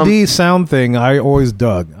 3D sound thing, I always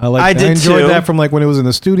dug. I did enjoyed too. that from like when it was in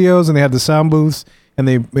the studios and they had the sound booths and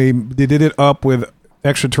they did it up with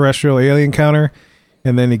extraterrestrial alien counter,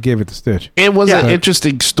 and then they gave it to Stitch. It was an Yeah.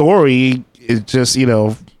 interesting story. It's just,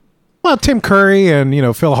 Well, Tim Curry and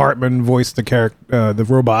Phil Hartman voiced the character, the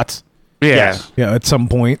robots. yeah. Yeah, at some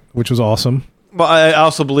point, which was awesome. But I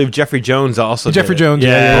also believe Jeffrey Jones also Jeffrey did it. Jones,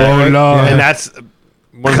 Yeah. yeah. Oh, Lord. And that's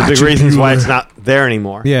one of the big you, reasons why Bueller. it's not there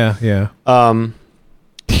anymore. Yeah, yeah.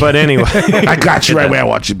 But anyway. I got you right where I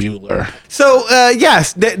want you, Bueller. So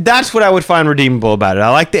yes, that's what I would find redeemable about it. I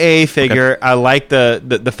like the AA figure. I like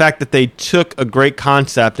the fact that they took a great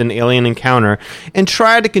concept, an alien encounter, and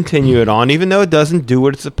tried to continue it on, even though it doesn't do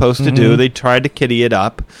what it's supposed to do. They tried to kitty it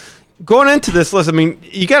up. Going into this list, I mean,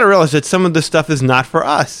 you got to realize that some of this stuff is not for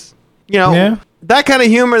us. Yeah. That kind of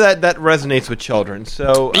humor that resonates with children.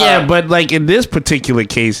 So Yeah, but like in this particular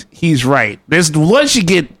case, he's right. There's once you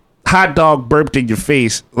get hot dog burped in your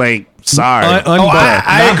face, like sorry.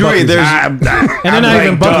 I agree. There's And then not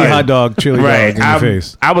even Bucky hot dog, chili dog in your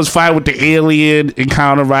face. I was fine with the alien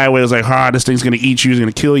encounter ride where it was like, this thing's gonna eat you, it's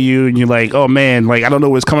gonna kill you, and you're like, oh man, like I don't know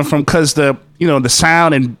where it's coming from because the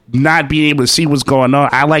sound and not being able to see what's going on.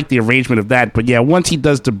 I like the arrangement of that, but yeah, once he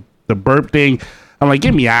does the burp thing, I'm like,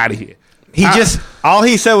 get me out of here. all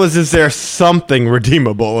he said was, "Is there something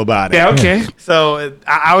redeemable about it?" Yeah, okay. So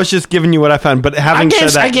I was just giving you what I found, but having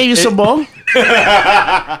said that, I gave you some more.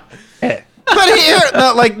 But here,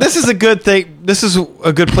 no, like this is a good thing. This is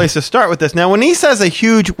a good place to start with this. Now, when he says a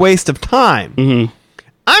huge waste of time,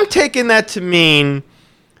 I'm taking that to mean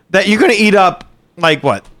that you're going to eat up like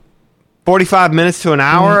what, 45 minutes to an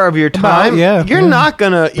hour of your time. yeah, You're yeah. not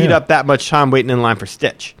going to eat up that much time waiting in line for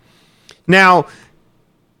Stitch. Now,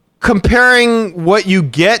 comparing what you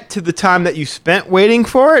get to the time that you spent waiting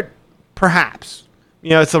for it, perhaps.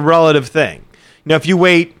 It's a relative thing. If you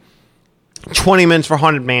wait 20 minutes for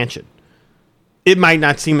Haunted Mansion, it might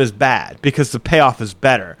not seem as bad because the payoff is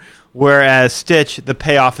better. Whereas Stitch, the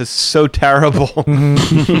payoff is so terrible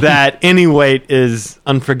that any wait is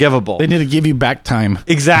unforgivable. They need to give you back time.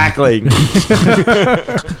 Exactly.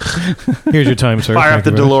 Here's your time, sir. Fire up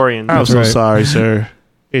Thank the you very much. DeLorean. I'm so right. sorry, sir.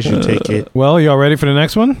 You should take it. Well, y'all ready for the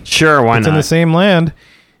next one? Sure, why It's in the not? same land.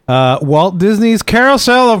 Walt Disney's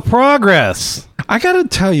Carousel of Progress. I gotta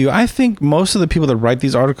tell you, I think most of the people that write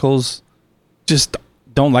these articles just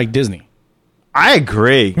don't like Disney. I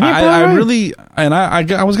agree. I really, and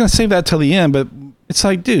I was gonna save that till the end, but it's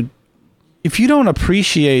like, dude, if you don't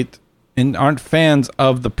appreciate and aren't fans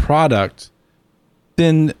of the product,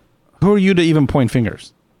 then who are you to even point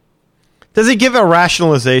fingers? Does he give a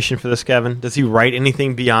rationalization for this, Kevin? Does he write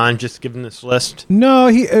anything beyond just giving this list? No,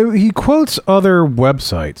 he quotes other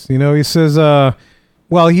websites. He says,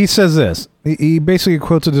 he says this. He basically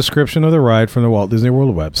quotes a description of the ride from the Walt Disney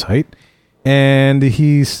World website. And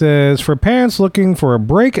he says, for parents looking for a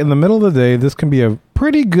break in the middle of the day, this can be a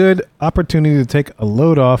pretty good opportunity to take a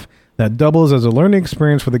load off that doubles as a learning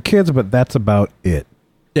experience for the kids, but that's about it.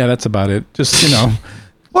 Yeah, that's about it. Just,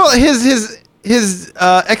 Well, his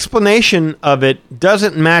explanation of it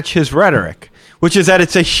doesn't match his rhetoric, which is that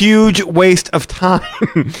it's a huge waste of time.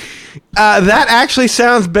 That actually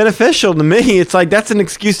sounds beneficial to me. It's like that's an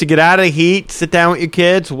excuse to get out of the heat, sit down with your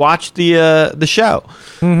kids, watch the show.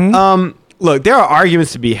 Look, there are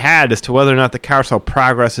arguments to be had as to whether or not the Carousel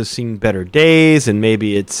Progress has seen better days, and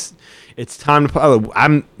maybe it's time to.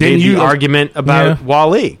 I'm made the argument about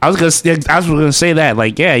Wall-E. I was gonna say that.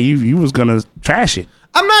 Like, yeah, you was gonna trash it.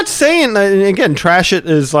 I'm not saying, again, trash it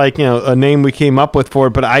is like, a name we came up with for it,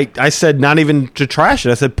 but I said not even to trash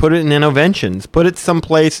it. I said put it in Innoventions. Put it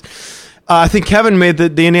someplace. I think Kevin made the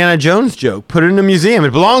Indiana Jones joke. Put it in a museum.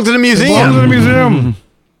 It belongs in a museum.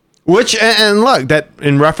 Which, and look, that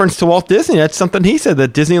in reference to Walt Disney, that's something he said,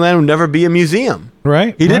 that Disneyland would never be a museum.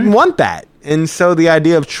 Right. He didn't want that. And so the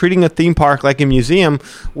idea of treating a theme park like a museum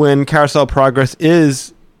when Carousel Progress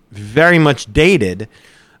is very much dated...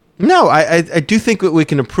 No, I do think that we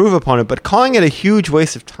can improve upon it, but calling it a huge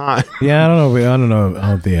waste of time. Yeah, I don't know.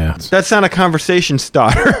 That's not a conversation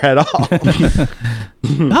starter at all.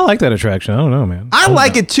 I like that attraction. I don't know, man. I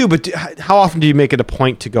like it too, but how often do you make it a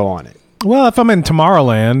point to go on it? Well, if I'm in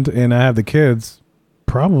Tomorrowland and I have the kids,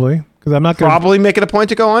 probably. Because I'm not going probably make it a point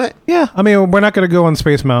to go on it? Yeah. I mean, we're not going to go on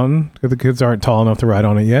Space Mountain because the kids aren't tall enough to ride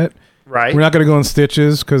on it yet. Right. We're not going to go on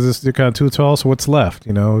Stitches because they're kind of too tall. So what's left,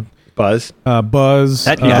 Buzz. Buzz.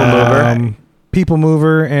 That guy. People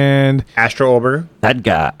Mover and Astro Orbiter. That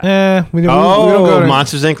guy. We don't go to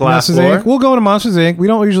Monsters Inc. Last Monsters Floor. Inc. We'll go to Monsters Inc. We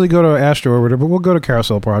don't usually go to Astro Orbiter, but we'll go to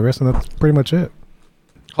Carousel Progress, and that's pretty much it.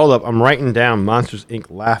 Hold up. I'm writing down Monsters Inc.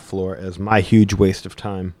 Laugh Floor as my huge waste of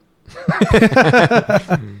time.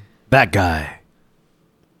 That guy.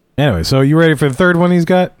 Anyway, so you ready for the third one he's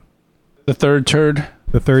got? The third turd.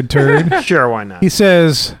 The third turd? Sure, why not? He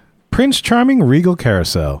says, Prince Charming Regal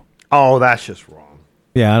Carousel. Oh, that's just wrong.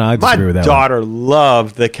 Yeah, I disagree with that. My daughter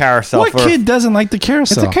loved the carousel. What kid doesn't like the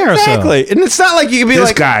carousel? It's a carousel. Exactly. And it's not like you can be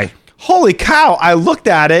This guy. holy cow, I looked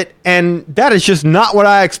at it, and that is just not what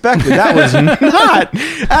I expected. That was not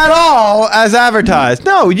at all as advertised.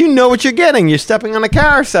 No, you know what you're getting. You're stepping on a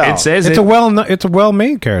carousel. It says It's a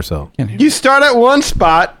well-made carousel. You start at one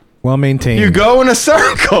spot. Well-maintained. You go in a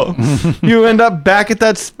circle. You end up back at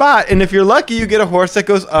that spot. And if you're lucky, you get a horse that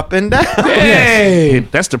goes up and down. Hey,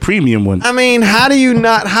 that's the premium one. I mean, how do you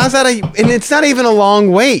not? How's that? And it's not even a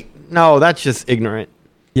long wait. No, that's just ignorant.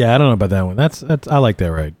 Yeah, I don't know about that one. That's I like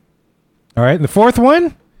that ride. All right, and the fourth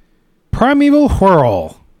one, Primeval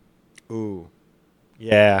Whirl. Ooh,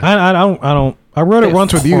 yeah. I rode it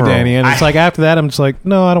once with you, Danny, and it's like after that, I'm just like,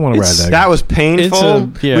 no, I don't want to ride that. That was painful.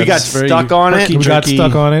 We got stuck on it. We got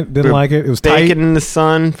stuck on it. Didn't like it. It was tight. Baking in the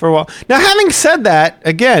sun for a while. Now, having said that,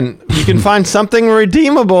 again, you can find something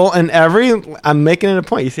redeemable in every. I'm making it a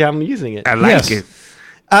point. You see how I'm using it. I like it.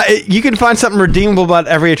 You can find something redeemable about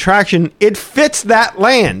every attraction. It fits that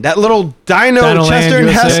land. That little Dino Chester and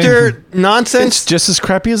Hester nonsense. It's just as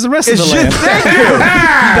crappy as the rest of the It's land. just thank you.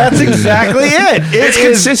 That's exactly it. It's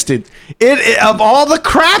consistent. It of all the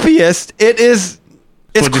crappiest, it's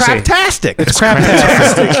What'd you say? craptastic. It's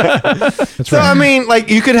craptastic. That's So right. I mean, like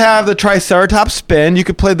you could have the Triceratops spin, you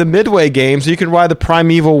could play the Midway games, you could ride the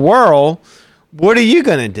Primeval Whirl. What are you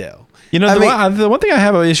gonna do? You know, the one thing I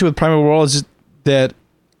have an issue with Primeval Whirl is that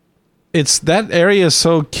it's that area is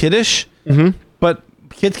so kiddish, but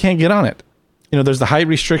kids can't get on it. You know, there's the height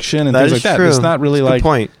restriction and things like that. It's not really That's a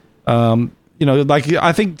like good point. you know, like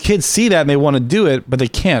I think kids see that and they want to do it, but they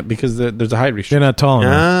can't because there's a height They're restriction. not tall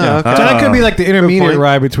enough. Ah, okay. So that could be like the intermediate point.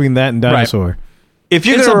 ride between that and Dinosaur. If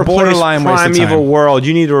you're It's going a to replace borderline waste of Primeval time. World,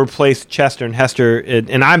 you need to replace Chester and Hester,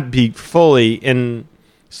 and I'd be fully in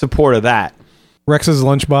support of that. Rex's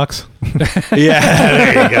lunchbox. Yeah,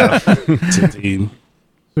 there you go.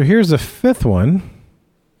 So here's the fifth one,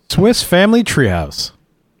 Swiss Family Treehouse.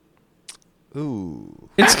 Ooh.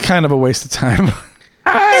 It's kind of a waste of time.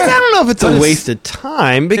 I don't know if it's a waste of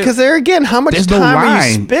time because there again, how much There's no time are you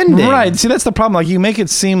line. spending? Right. See, that's the problem. Like, you make it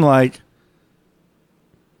seem like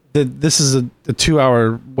that this is a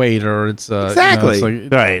 2-hour wait, or it's Exactly. You know,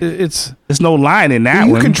 it's like, Right. It's There's no line in that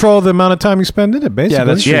You one. control the amount of time you spend in it, basically. Yeah,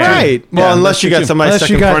 that's true. Yeah. Right. Well, Yeah, unless you got somebody Unless stuck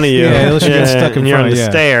you in got- front of you. yeah, unless you get stuck in and you're front on of- the yeah.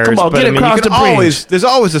 stairs. Come on, But, get I mean, across you can the bridge. always, there's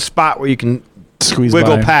always a spot where you can squeeze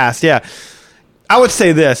wiggle by. past. Yeah. I would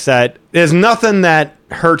say this, that there's nothing that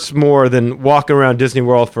hurts more than walking around Disney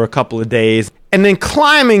World for a couple of days and then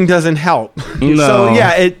climbing doesn't help. No. So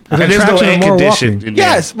yeah, and there's no air conditioning.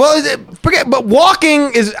 Yes, well, but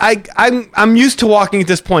walking is I'm used to walking at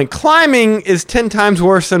this point. Climbing is 10 times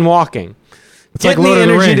worse than walking. It's like Getting Lord the of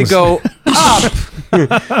the energy to Rings. go up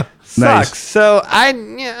sucks. Nice. So I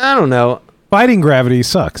don't know. Fighting gravity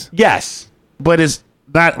sucks. Yes, But it's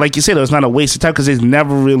not, like you said, it's not a waste of time because it's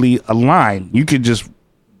never really a line. You could just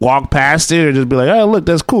walk past it or just be like, oh, look,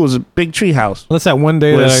 that's cool. It's a big tree house. Well, that's that one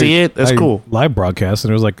day Wanna that see it? That's I cool. live broadcast, and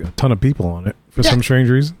there was like a ton of people on it for some strange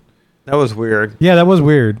reason. that was weird. Yeah, that was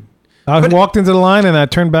weird. I walked into the line, and I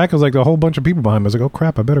turned back. It was like a whole bunch of people behind me. I was like, oh,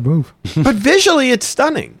 crap, I better move. But visually, it's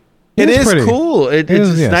stunning. It It is is pretty. cool. It's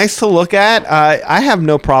is, yes. nice to look at. I have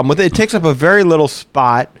no problem with it. It takes up a very little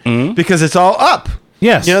spot because it's all up.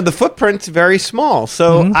 Yes. You know, the footprint's very small.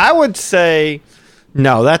 So I would say,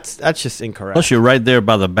 no, that's just incorrect. Plus, you're right there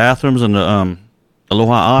by the bathrooms and the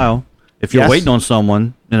Aloha aisle. If you're Yes. waiting on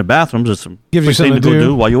someone in the bathrooms, it's a Gives you quick thing something to to go do.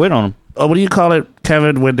 do while you wait on them. What do you call it,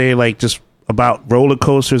 Kevin, when they like just about roller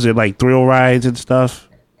coasters and like thrill rides and stuff?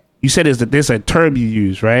 You said there's a term you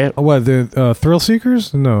use, right? What, the thrill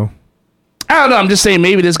seekers? No. I don't know. I'm just saying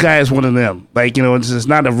maybe this guy is one of them. Like, you know, it's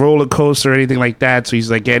not a roller coaster or anything like that. So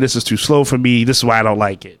he's like, yeah, this is too slow for me. This is why I don't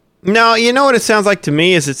like it. No, you know what it sounds like to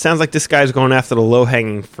me is it sounds like this guy's going after the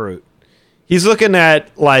low-hanging fruit. He's looking at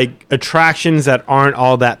like attractions that aren't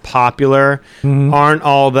all that popular, aren't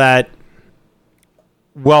all that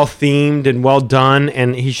well themed and well done,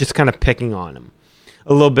 and he's just kind of picking on him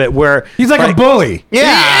a little bit. Where He's like a bully.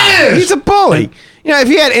 yeah, he's a bully. You know, if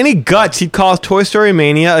he had any guts, he'd call Toy Story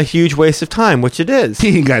Mania a huge waste of time, which it is.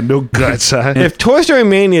 He ain't got no guts, huh? If Toy Story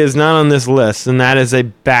Mania is not on this list, then that is a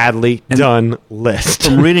badly done list.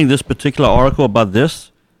 From reading this particular article about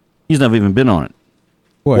this, he's never even been on it.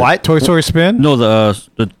 What? Toy Story Spin? No, the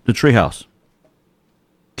treehouse.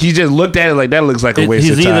 He just looked at it like that looks like a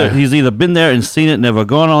waste of time. He's either been there and seen it, never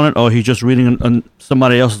gone on it, or he's just reading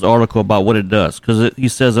somebody else's article about what it does. Because he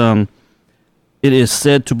says it is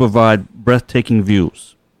said to provide breathtaking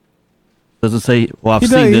views. Doesn't say, well, I've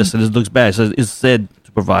seen this and it looks bad. It says it's said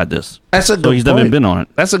to provide this. That's a good So he's never point. been on it.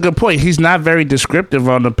 That's a good point. He's not very descriptive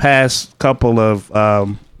on the past couple of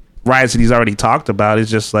rides that he's already talked about. It's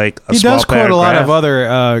just like a He small does quote a lot paragraph. of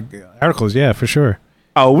other articles, yeah, for sure.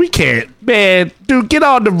 Oh, we can't. Man, dude, get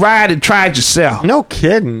on the ride and try it yourself. No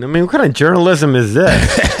kidding. I mean, what kind of journalism is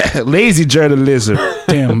this? Lazy journalism.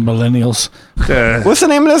 Damn millennials. What's the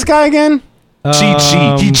name of this guy again? Cheat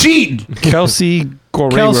sheet. He cheating. Kelsey Gore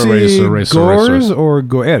Kelsey Gores or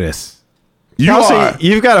Goeres? Kelsey,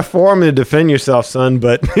 you've got a forum to defend yourself, son,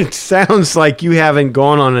 but it sounds like you haven't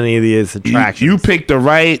gone on any of these attractions. You picked the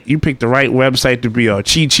right website to be on.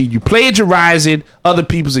 Cheat sheet. You plagiarizing other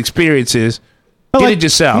people's experiences. Get it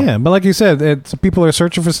yourself. Yeah, but like you said, people are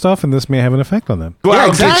searching for stuff, and this may have an effect on them. Go out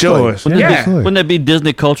and get yours. Wouldn't, Yeah. that be, wouldn't that be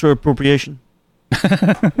Disney culture appropriation?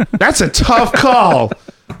 That's a tough call.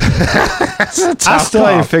 That's a tough I still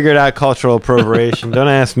call. ain't figured out cultural appropriation. Don't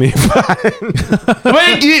ask me.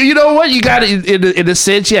 But you know what? You got it in a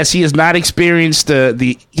sense. Yes, he has not experienced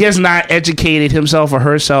he has not educated himself or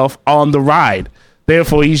herself on the ride.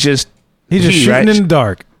 Therefore, he's just shooting right? in the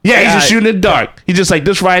dark. Yeah, he's just shooting in the dark. He's just like,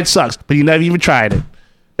 this ride sucks, but he never even tried it.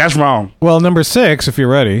 That's wrong. Well, number 6, if you're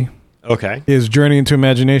ready, Okay. is Journey into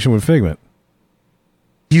Imagination with Figment.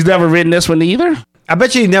 He's never ridden this one either? I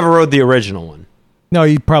bet you never rode the original one. No,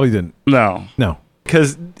 you probably didn't. No. No.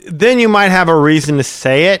 Because then you might have a reason to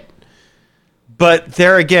say it. But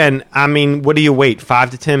there again, I mean, what do you wait?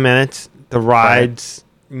 5 to 10 minutes? The ride's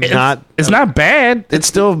not... It's not bad. It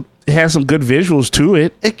still has some good visuals to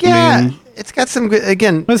it. Yeah, I mean, it's got some good...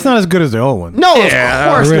 Again... But it's not as good as the old one. No, Yeah,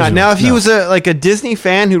 of course original, not. Now, if he no. was a Disney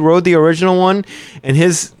fan who rode the original one, and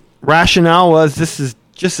his rationale was this is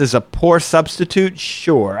just as a poor substitute,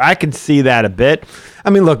 sure, I can see that a bit. I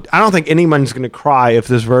mean, look, I don't think anyone's going to cry if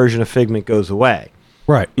this version of Figment goes away.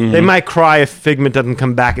 Right. They might cry if Figment doesn't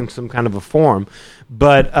come back in some kind of a form,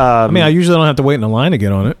 but I mean, I usually don't have to wait in a line to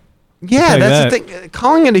get on it. yeah, tell you that's that. the thing.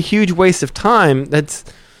 Calling it a huge waste of time.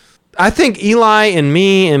 I think Eli and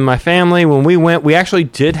me and my family, when we went, we actually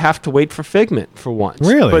did have to wait for Figment for once.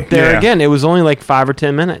 Really? But there Yeah. again, it was only like 5 or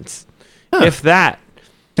 10 minutes, if that.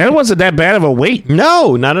 and it wasn't that bad of a wait.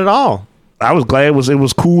 No, not at all. I was glad it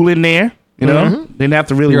was cool in there. You know, didn't have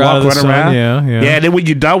to really You're out walk of the run sun, around. yeah, yeah. Yeah, then when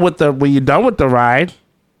you're done with the ride,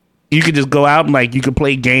 you could just go out and like you could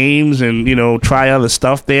play games and try other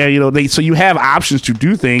stuff there. So you have options to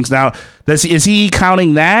do things. Now, is he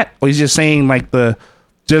counting that, or he's just saying like the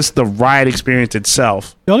ride experience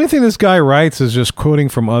itself? The only thing this guy writes is just quoting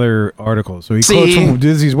from other articles. So he quotes from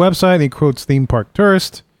Disney's website, and he quotes Theme Park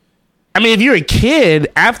Tourist. I mean, if you're a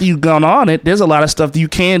kid, after you've gone on it, there's a lot of stuff that you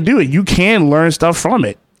can do. You can learn stuff from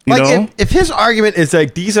it. You know? If his argument is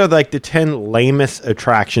like these are like the 10 lamest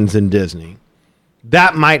attractions in Disney,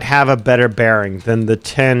 that might have a better bearing than the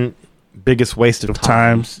 10 biggest waste of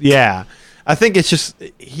times. Yeah. I think it's just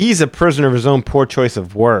he's a prisoner of his own poor choice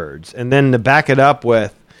of words. And then to back it up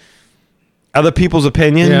with other people's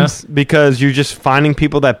opinions because you're just finding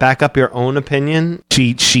people that back up your own opinion.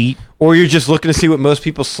 Cheat sheet. Or you're just looking to see what most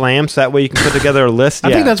people slam so that way you can put together a list.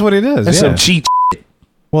 I think that's what it is. That's some cheat shit.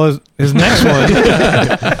 Well, his next one.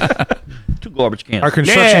 2 garbage cans. Our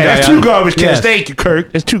construction guy. That's 2 garbage cans. Thank you,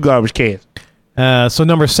 Kirk. That's 2 garbage cans. So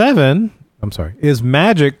number 7, is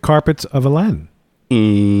Magic Carpets of Aladdin.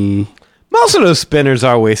 Most of those spinners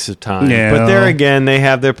are a waste of time. Yeah. But there again, they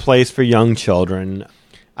have their place for young children.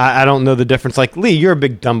 I don't know the difference. Like, Lee, you're a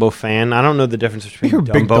big Dumbo fan. I don't know the difference between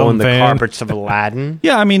Dumbo and the Carpets of Aladdin.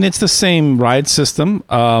 Yeah, I mean, it's the same ride system.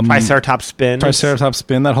 Triceratops spin.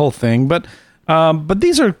 That whole thing. But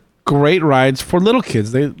these are great rides for little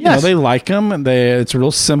kids. They they like them. And it's real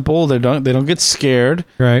simple. They don't get scared.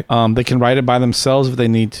 Right. They can ride it by themselves if they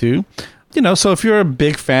need to. So if you're a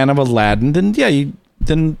big fan of Aladdin, then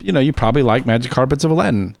you probably like Magic Carpets of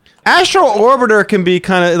Aladdin. Astro Orbiter can be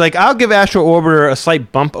kind of like, I'll give Astro Orbiter a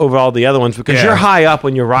slight bump over all the other ones because you're high up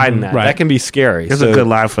when you're riding that. Right. That can be scary. There's a good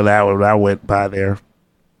line for that when I went by there.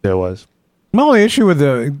 There was. My only issue with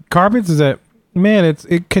the carpets is that, man,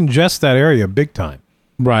 it congests that area big time.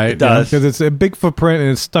 Right. It does. Because it's a big footprint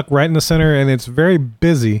and it's stuck right in the center and it's very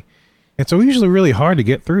busy. And so usually really hard to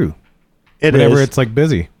get through. Whenever it's like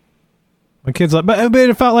busy. My kids like, but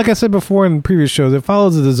it felt like I said before in previous shows. It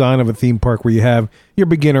follows the design of a theme park where you have your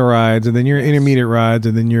beginner rides and then your intermediate rides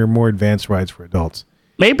and then your more advanced rides for adults.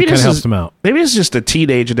 Maybe this helps them out. Maybe it's just a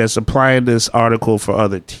teenager that's applying this article for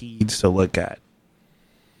other teens to look at.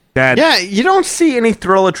 You don't see any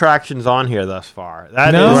thrill attractions on here thus far.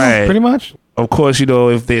 Pretty much. Of course,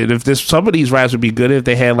 if some of these rides would be good if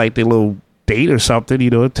they had like their little date or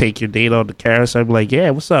something. Take your date on the carousel. I'd be like, yeah,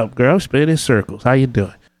 what's up, girl? Spin in circles. How you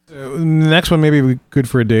doing? Next one maybe be good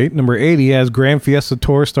for a date. Number 80 has Grand Fiesta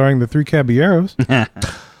Tour starring the 3 Caballeros.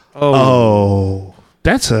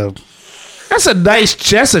 That's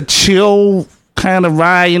a chill kind of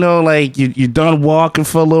ride. Like you're done walking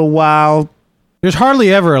for a little while. There's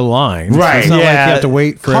hardly ever a line. Right. It's not like you have to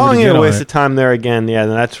wait forever Calling to get it a on waste it. of time there again,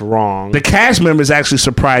 that's wrong. The cast members actually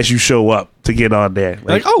surprised you show up to get on there.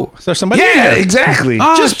 Like, oh, is there somebody Yeah, there? exactly.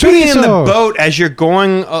 Just be in the boat as you're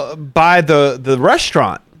going by the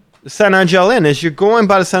restaurant. The San Angel Inn, as you're going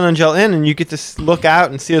by the San Angel Inn and you get to look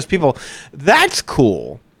out and see those people. That's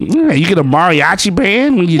cool. Yeah, you get a mariachi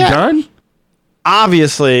band when you're done.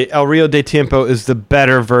 Obviously, El Rio de Tiempo is the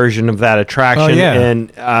better version of that attraction. Oh, yeah. And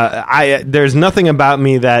there's nothing about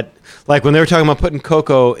me that, like when they were talking about putting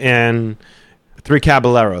Coco in 3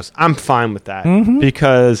 Caballeros, I'm fine with that.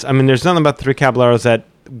 Because, there's nothing about the 3 Caballeros that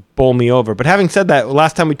bowl me over. But having said that,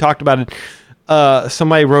 last time we talked about it,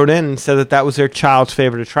 somebody wrote in and said that was their child's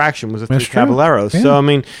favorite attraction was the 3 Caballeros. Yeah.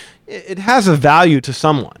 So, it has a value to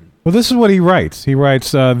someone. Well, this is what he writes. He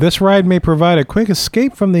writes, this ride may provide a quick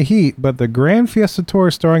escape from the heat, but the Grand Fiesta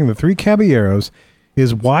Tour starring the 3 Caballeros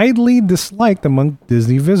is widely disliked among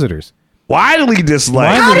Disney visitors. Widely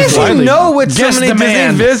disliked? How does he know what so many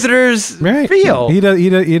Disney visitors feel? He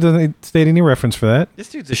doesn't state any reference for that. This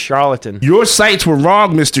dude's a charlatan. Your sites were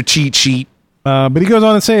wrong, Mr. Cheat Sheet. But he goes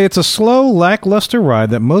on to say it's a slow, lackluster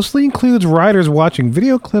ride that mostly includes riders watching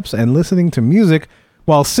video clips and listening to music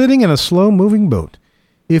while sitting in a slow-moving boat.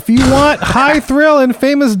 If you want high thrill and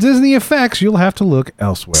famous Disney effects, you'll have to look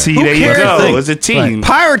elsewhere. See, there you go. As a team. Right.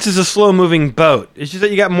 Pirates is a slow-moving boat. It's just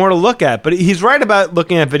that you got more to look at. But he's right about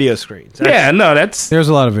looking at video screens. There's a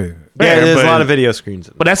lot of video. There's a lot of video screens.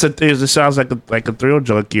 But it sounds like a thrill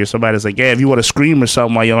junkie or somebody's like, yeah, if you want to scream or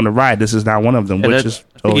something while you're on the ride, this is not one of them. I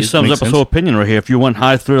think he sums up his whole opinion right here. If you want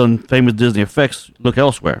high thrill and famous Disney effects, look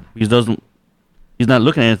elsewhere. He's not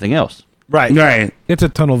looking at anything else. Right. It's a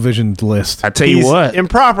tunnel vision list. I tell you what.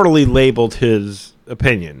 Improperly labeled his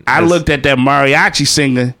opinion. I looked at that mariachi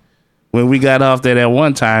singer when we got off there that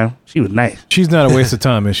one time. She was nice. She's not a waste of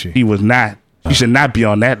time, is she? She was not. She should not be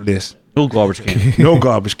on that list. No garbage cans. No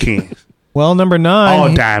garbage cans. Well, number 9.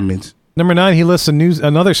 All diamonds. Number 9, he lists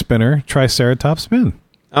another spinner, Triceratops spin.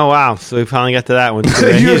 Oh, wow. So we finally got to that one.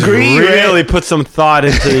 You agree? Really put some thought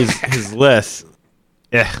into his list.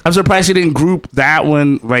 Yeah, I'm surprised he didn't group that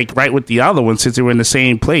one like right with the other one since they were in the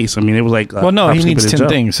same place. I mean, it was like well, no, he needs 10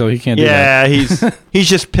 things, so he can't. do that. He's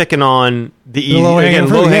just picking on the easy, low-hanging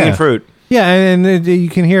low-hanging fruit. Yeah, and you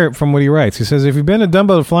can hear it from what he writes. He says, if you've been to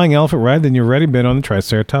Dumbo the Flying Elephant ride, then you've already been on the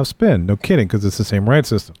Triceratops spin. No kidding, because it's the same ride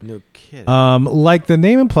system. No kidding. Like the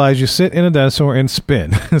name implies, you sit in a dinosaur and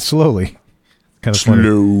spin slowly. Kind of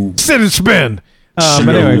funny. Sit and spin. But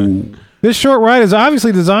anyway, this short ride is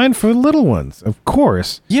obviously designed for little ones, of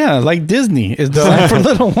course. Yeah, like Disney is designed for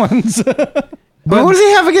little ones. But what does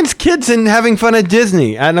he have against kids and having fun at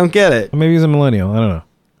Disney? I don't get it. Maybe he's a millennial. I don't know.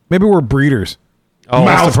 Maybe we're breeders. Oh,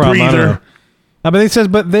 That's the problem. I don't know. But he says,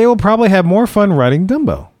 but they will probably have more fun riding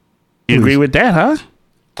Dumbo. You agree with that, huh?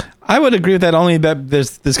 I would agree with that. Only that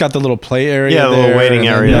there's got the little play area. Yeah, the little waiting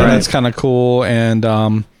area. Yeah, right. that's kind of cool.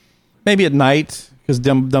 And maybe at night because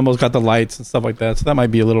Dumbo's got the lights and stuff like that. So that might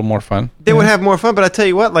be a little more fun. They would have more fun. But I tell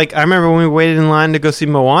you what, like I remember when we waited in line to go see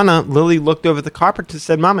Moana, Lily looked over the carpet and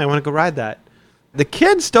said, "Mom, I want to go ride that." The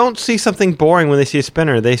kids don't see something boring when they see a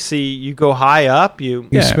spinner. They see you go high up, you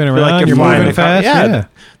spin feel around, like you're flying moving fast. Yeah.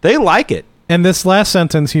 They like it. And this last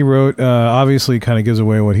sentence he wrote obviously kind of gives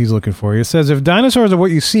away what he's looking for. It says, if dinosaurs are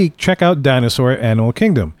what you seek, check out Dinosaur at Animal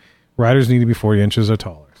Kingdom. Riders need to be 40 inches or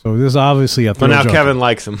taller. So this is obviously a thrill Well, now junkie. Kevin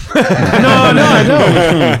likes him. No,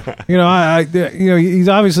 I know. He's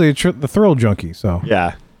obviously the thrill junkie. So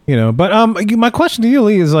Yeah. But my question to you,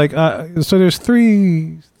 Lee, is like, so there's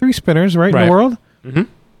three spinners, right, in the world? Mm-hmm.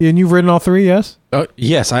 And you've ridden all three, yes?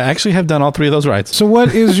 Yes, I actually have done all three of those rides. So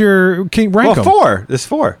what is your rank Well, 'em? 4. There's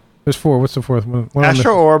 4. There's 4. What's the fourth one?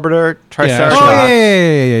 Astro Orbiter, Triceratops. Oh,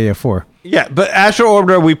 yeah, 4. Yeah, but Astro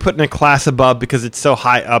Orbiter we put in a class above because it's so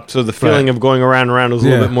high up, so the feeling of going around and around was a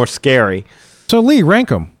little bit more scary. So Lee, rank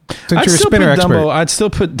them. Since I'd you're a still spinner put expert. Dumbo. I'd still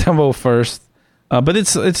put Dumbo first, but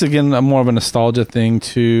it's again more of a nostalgia thing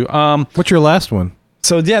too. What's your last one?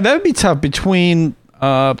 So yeah, that would be tough between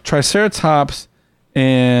Triceratops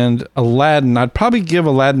and Aladdin. I'd probably give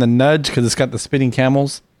Aladdin a nudge because it's got the spinning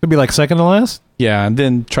camels. It'd be like second to last? Yeah, and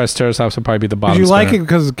then Triceratops would probably be the bottom. Did you like it spinner.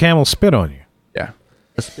 because the camel spit on you? Yeah.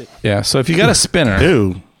 Yeah, so if you got a spinner.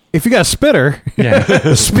 Dude. If you got a spitter, Yeah.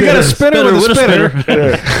 if you got a spinner with a spinner,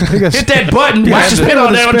 Hit that button. Yeah, Watch the spin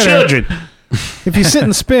on with a that on spinner. children. if you sit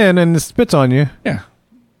and spin and it spits on you, Yeah.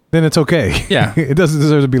 then it's okay. Yeah. It doesn't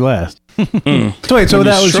deserve to be last. So wait, so When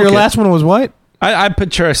you that was stroke your it. last one was what? I'd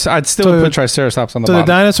still put Triceratops on the So the bottom.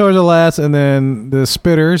 dinosaurs are last, and then the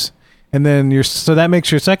spitters, and then so that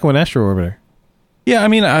makes your second one Astro Orbiter. Yeah, I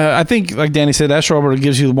mean, I think, like Danny said, Astro Orbiter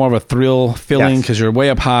gives you more of a thrill feeling because you're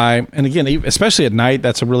way up high. And again, especially at night,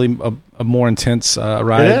 that's a really a more intense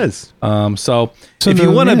ride. It is. So if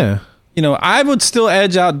you want to, I would still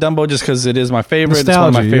edge out Dumbo just because it is my favorite. It's one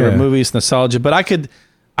of my Nostalgia, favorite yeah. movies, nostalgia. But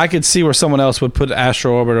I could see where someone else would put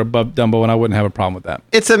Astro Orbiter above Dumbo, and I wouldn't have a problem with that.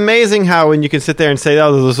 It's amazing how when you can sit there and say,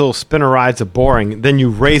 "Oh, those little spinner rides are boring," then you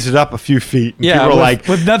raise it up a few feet. And people are like,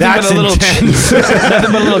 with nothing "That's but a little intense."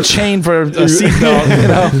 nothing but a little chain for a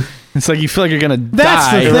seatbelt. It's like you feel like you're gonna That's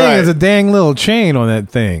die. the thing. There's a dang little chain on that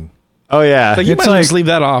thing. Oh yeah, Like you It's might like- just leave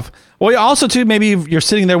that off. Well, also too, maybe you're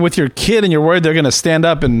sitting there with your kid and you're worried they're gonna stand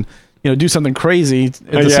up and do something crazy at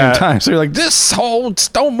the Yeah. same time. So you're like, this whole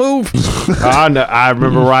don't move. Oh, no, I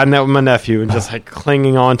remember riding that with my nephew and just like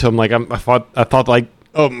clinging on to him. Like I thought like,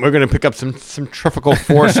 oh, we're gonna pick up some centrifugal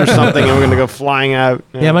force or something, and we're gonna go flying out.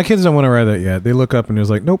 Yeah, my kids don't want to ride that yet. They look up and it's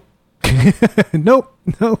like, nope, nope.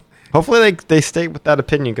 Hopefully they stay with that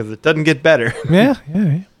opinion because it doesn't get better. Yeah.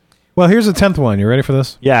 Well, here's the 10th one. You ready for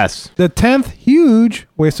this? Yes. The 10th huge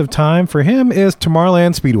waste of time for him is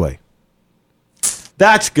Tomorrowland Speedway.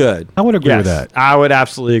 That's good. I would agree with that. I would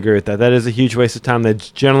absolutely agree with that. That is a huge waste of time. That's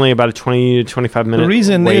generally about a 20 to 25 minute The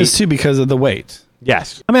reason wait. is too because of the weight.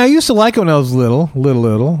 Yes. I mean, I used to like it when I was little,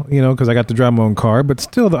 because I got to drive my own car. But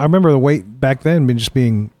still, I remember the wait back then just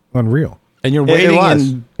being unreal. And you're It waiting was.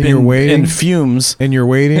 in, And you're waiting. in fumes And you're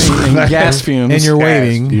waiting. and gas fumes. and you're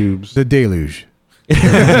waiting. fumes. The deluge.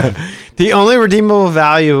 The only redeemable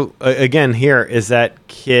value, again, here is that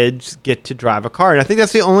kids get to drive a car. And I think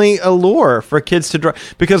that's the only allure for kids to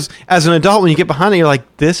drive. Because as an adult, when you get behind it, you're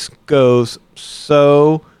like, this goes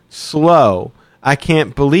so slow. I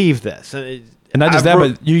can't believe this. And not just that,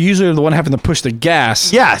 but you usually are the one having to push the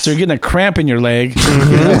gas. Yes. So you're getting a cramp in your leg,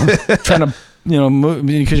 trying to, move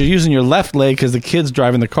because you're using your left leg because the kid's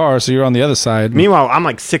driving the car, so you're on the other side. Meanwhile, I'm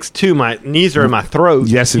like 6'2". My knees are in my throat.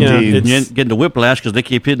 Yes, You know, indeed. it's- You're getting the whiplash because they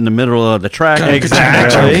keep hitting the middle of the track.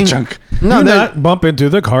 Exactly. Chunk. No, Do that- not bump into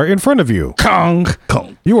the car in front of you. Kong.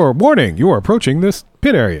 You are warning. You are approaching this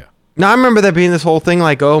pit area. Now, I remember there being this whole thing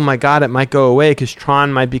like, oh my God, it might go away because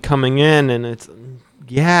Tron might be coming in. And it's,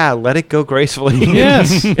 yeah, let it go gracefully.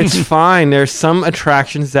 Yes. It's fine. There's some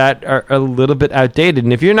attractions that are a little bit outdated.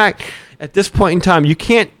 And if you're not, at this point in time, you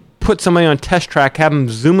can't put somebody on test track, have them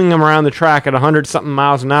zooming them around the track at 100-something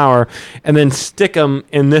miles an hour, and then stick them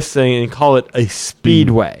in this thing and call it a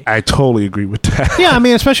speedway. I totally agree with that. Yeah, I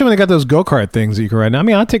mean, especially when they got those go-kart things that you can ride. I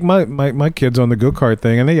mean, I take my kids on the go-kart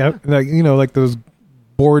thing, and they have, like, you know, like those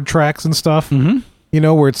board tracks and stuff. Mm-hmm. You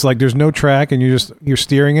know, where it's like there's no track and you're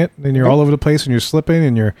steering it and you're all over the place and you're slipping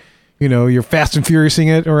and you're fast and furiousing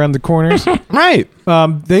it around the corners. Right.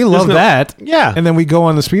 They love that. Yeah. And then we go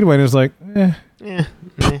on the speedway and it's like, Yeah. You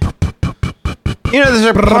know, there's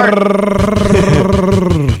a part.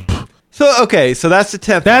 So that's the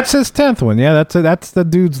 10th. That's his 10th one. Yeah, that's the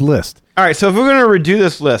dude's list. All right, so if we're going to redo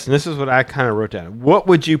this list, and this is what I kind of wrote down, what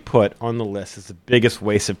would you put on the list as the biggest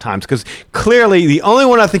waste of times? Because clearly the only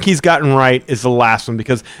one I think he's gotten right is the last one,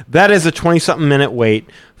 because that is a 20-something minute wait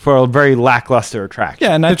for a very lackluster attraction.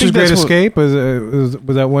 Yeah, and I think Great Escape, was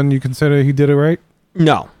that one you consider he did it right?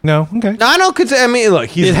 No. Okay. No, I don't consider. I mean, look,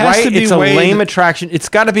 he's right. It's a lame attraction. It's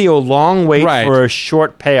got to be a long wait for a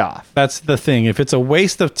short payoff. That's the thing. If it's a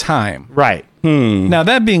waste of time. Right. Now,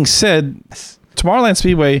 that being said, Tomorrowland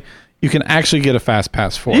Speedway, you can actually get a fast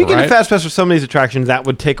pass for. You get a fast pass for some of these attractions. That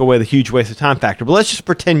would take away the huge waste of time factor. But let's just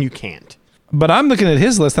pretend you can't. But I'm looking at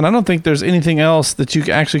his list, and I don't think there's anything else that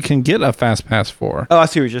you actually can get a fast pass for. Oh, I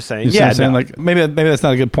see what you're saying. You see what I'm saying? Like maybe that's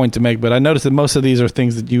not a good point to make, but I noticed that most of these are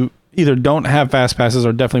things that you either don't have fast passes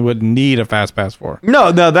or definitely wouldn't need a fast pass for.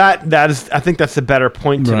 No, that is. I think that's a better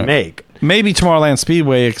point to make. Maybe Tomorrowland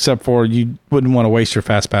Speedway, except for you wouldn't want to waste your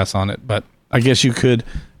fast pass on it. But I guess you could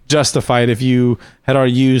justify it if you had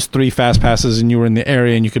already used 3 fast passes and you were in the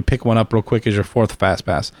area and you could pick one up real quick as your 4th fast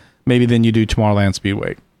pass. Maybe then you do Tomorrowland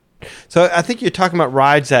Speedway. So I think you're talking about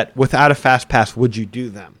rides that without a fast pass, would you do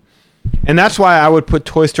them? And that's why I would put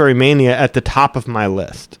Toy Story Mania at the top of my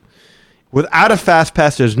list. Without a fast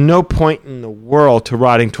pass, there's no point in the world to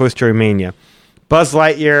riding Toy Story Mania. Buzz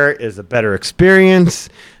Lightyear is a better experience,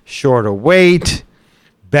 shorter wait,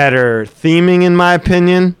 better theming in my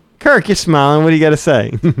opinion. Kirk, you're smiling. What do you got to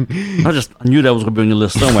say? I knew that was going to be on your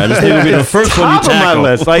list somewhere. I just think it would be the first one you tackle. Top of my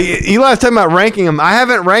list. Like Eli's talking about ranking them. I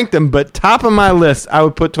haven't ranked them, but top of my list, I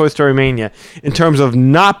would put Toy Story Mania in terms of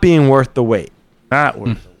not being worth the wait. Not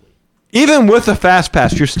worth the wait. Even with a fast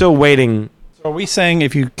pass, you're still waiting. So are we saying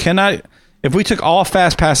if we took all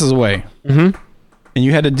fast passes away and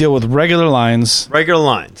you had to deal with regular lines,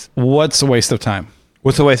 what's a waste of time?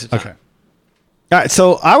 What's a waste of time? Okay. All right,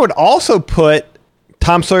 so I would also put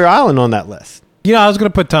Tom Sawyer Island on that list. Yeah, I was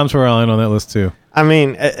going to put Tom Sawyer Island on that list too. I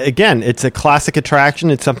mean, again, it's a classic attraction.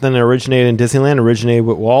 It's something that originated in Disneyland, originated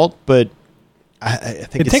with Walt, but I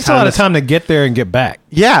think it takes a lot of time to get there and get back.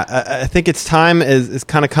 Yeah, I think its time is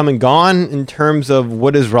kind of come and gone in terms of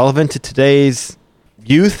what is relevant to today's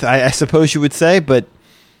youth, I suppose you would say. But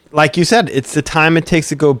like you said, it's the time it takes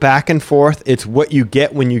to go back and forth. It's what you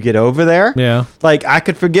get when you get over there. Yeah. Like, I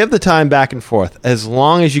could forgive the time back and forth as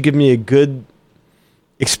long as you give me a good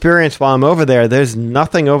experience while I'm over there. There's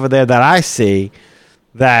nothing over there that I see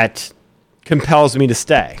that compels me to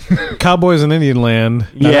stay. Cowboys in Indian Land.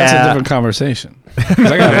 That's a different conversation.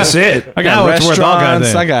 That's it. I got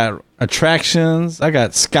restaurants, I got attractions, I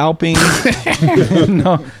got scalping.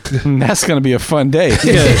 No, that's going to be a fun day.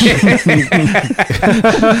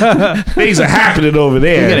 Things are happening over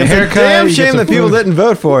there. You get a haircut. Damn shame that people didn't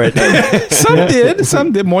vote for it.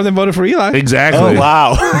 Some did more than voted for Eli. Exactly. Oh,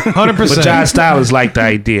 wow. 100%. But John Stylers liked the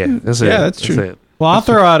idea. That's it. Yeah, that's true. That's it. Well, I'll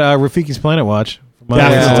throw out Rafiki's Planet Watch.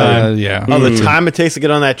 Yeah. Oh, the time it takes to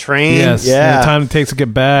get on that train. Yes. Yeah. The time it takes to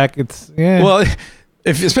get back. Well,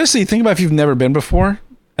 especially think about if you've never been before,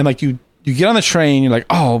 and like you get on the train, you're like,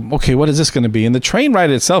 oh, okay, what is this going to be? And the train ride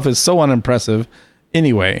itself is so unimpressive.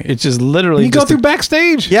 Anyway, it's just literally you go through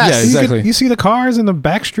backstage. Yes. Yeah, exactly. You see the cars in the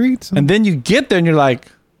back streets, and then you get there and you're like,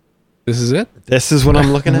 this is it. This is what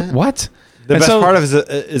I'm looking at. What? The best part of it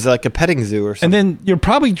is like a petting zoo or something. And then you're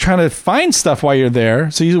probably trying to find stuff while you're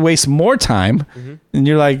there, so you waste more time. And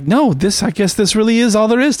you're like, no, I guess this really is all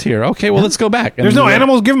there is here. Okay, well, let's go back. And there's no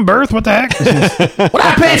animals giving birth. What the heck? What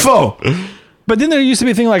I paid for? But then there used to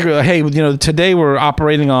be a thing like, hey, today we're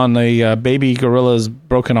operating on a baby gorilla's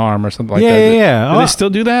broken arm or something like that. Yeah. Do they still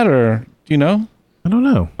do that, or do you know? I don't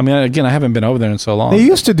know. I mean, again, I haven't been over there in so long. They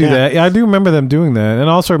used to do that. Yeah, I do remember them doing that. And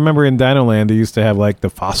I also remember in Dinoland, they used to have like the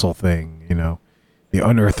fossil thing, the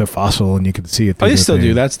unearth a fossil, and you could see it. Oh, they still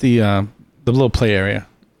do. That's the little play area.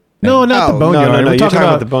 No, not the boneyard. No, We're talking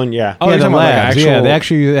about the bone. Yeah. Oh, the labs. Yeah, they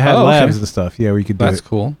actually had labs and stuff. Yeah, where you could do That's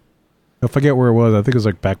cool. I forget where it was. I think it was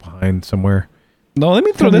like back behind somewhere. No, let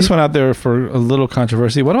me throw this one out there for a little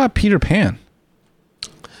controversy. What about Peter Pan?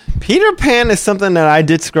 Peter Pan is something that I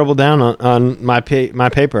did scribble down on my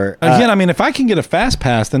paper. Again, I mean, if I can get a fast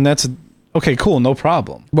pass, then that's okay, cool, no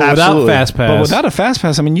problem. But without fast pass, But without a fast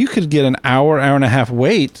pass, I mean, you could get an hour and a half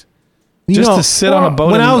wait just to sit on a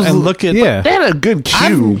boat and look at. Yeah, They had a good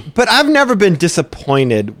queue. But I've never been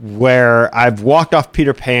disappointed where I've walked off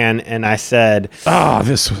Peter Pan and I said, Oh,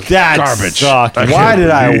 this was that garbage. sucked. I Why can't did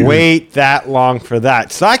I believe it." wait that long for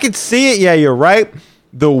that? So I could see it. Yeah, you're right.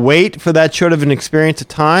 The wait for that short of an experience of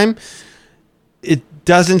time, it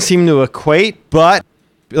doesn't seem to equate. But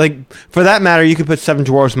like for that matter, you could put Seven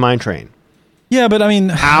Dwarfs Mine Train. Yeah, but I mean,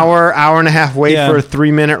 Hour and a half wait Yeah. for a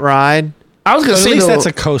 3-minute ride. I was gonna at say least though, that's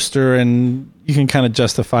a coaster, and you can kind of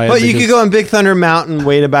justify it. But you because- could go on Big Thunder Mountain,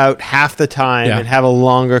 wait about half the time, Yeah. and have a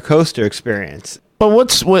longer coaster experience. But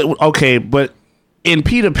okay, but in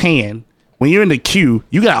Peter Pan, when you're in the queue,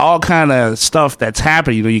 you got all kind of stuff that's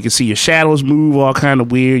happening. You know, you can see your shadows move, all kind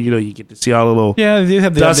of weird. You know, you get to see all the little Yeah, they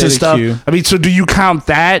have the dust and updated stuff. queue. I mean, so do you count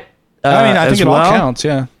that? I mean, I think as it all well? counts.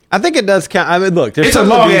 Yeah. I think it does count. I mean, look, there's It's a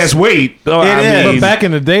some of long these- ass wait. It is. but back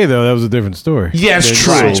in the day, though, that was a different story. Yeah, it's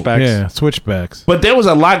true. Switchbacks. Yeah, switchbacks. But there was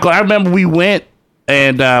a lot going. I remember we went,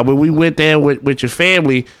 and when we went there with your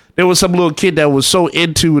family, there was some little kid that was so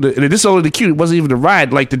into the. And this is only the queue. It wasn't even the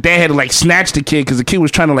ride. Like the dad had to like snatch the kid because the kid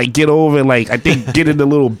was trying to like get over and like I think get in the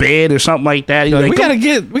little bed or something like that. He's Like, like, we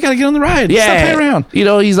gotta get on the ride. yeah, Stop playing around. You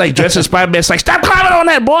know, he's like dressed as Spider-Man. It's like stop climbing on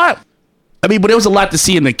that boy. I mean, but there was a lot to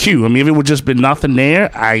see in the queue. I mean, if it would just been nothing there,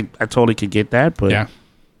 I totally could get that. But Yeah.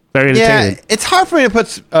 very Yeah, entertaining. it's hard for me to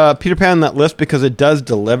put Peter Pan on that list because it does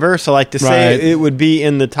deliver. So, like to say Right. it would be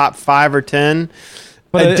in the top 5 or 10.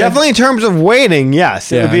 But it- Definitely in terms of waiting,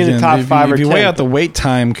 yes, it would be in the again, top if 5 you, or if 10. you weigh out the wait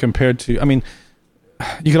time compared to, I mean,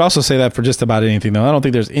 you could also say that for just about anything, though. I don't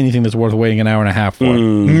think there's anything that's worth waiting an hour and a half for.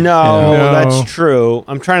 No, No. that's true.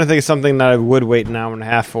 I'm trying to think of something that I would wait an hour and a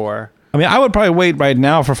half for. I mean, I would probably wait right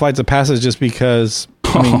now for Flights of Passage just because,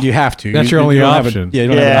 I mean, you have to. That's You- your only you don't have option. you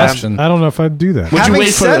don't have Yeah. an option. I don't know if I'd do that. Would you Having wait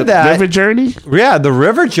for said the that- River Journey? Yeah, the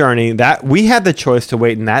River Journey, that we had the choice to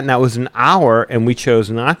wait in that, and that was an hour, and we chose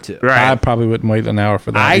not to. I probably wouldn't wait an hour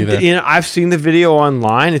for that either. I've seen the video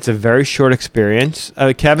online. It's a very short experience.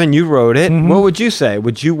 Kevin, you wrote it. Mm-hmm. What would you say?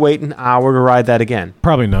 Would you wait an hour to ride that again?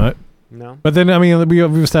 Probably not. No. But then, I mean,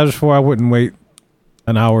 we've established before I wouldn't wait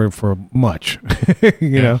an hour for much.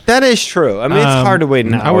 You know, That is true. I mean, it's hard to wait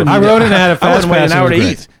an hour. I wrote it and had a I fast wouldn't wait pass. an and hour it to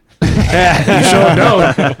was eat. You sure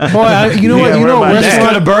don't. great. Boy, you know what? Yeah, You know where what am I Just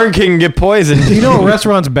restaurant? go to Burger King and get poisoned. You know what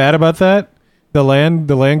restaurant's bad about that? The land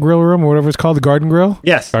grill room or whatever it's called, the Garden Grill.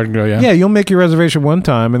 Yes. Garden Grill, Yeah, you'll make your reservation one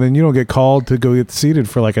time and then you don't get called to go get seated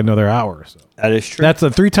for like another hour or so. That is true. That's the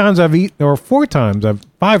 3 times I've eaten, or 5 times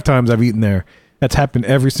I've eaten there. That's happened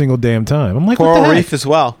every single damn time. I'm like, what Coral the heck? Reef as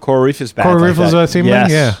well. Coral Reef is bad. Coral like Reef was that. the same Yes.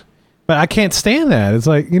 thing? Yeah. But I can't stand that. It's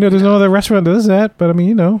like, there's no other restaurant that does that. But I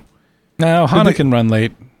mean, No, Hana can run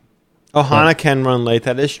late. Ohana can run late.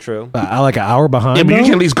 That is true. I like an hour behind. Yeah, but you though?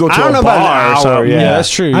 can at least go to I don't a know about an bar or hour, something. yeah. that's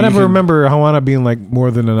true. I You never can- remember Hawana being like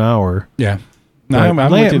more than an hour. Yeah. No, But,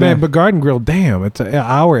 I'm with you there. but Garden Grill, damn, it's an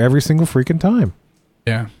hour every single freaking time.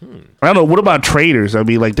 Yeah. I don't know. What about traders? I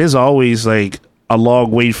mean, like, there's always like a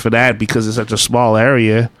long wait for that because it's such a small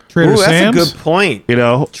area. Trader Ooh, that's Sam's. a good point. You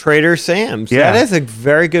know, Trader Sam's. Yeah. That is a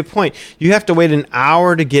very good point. You have to wait an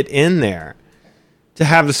hour to get in there to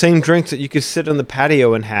have the same drinks that you could sit on the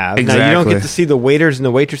patio and have. Now, you don't Exactly. get to see the waiters and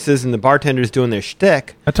the waitresses and the bartenders doing their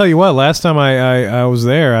shtick. I tell you what, last time I was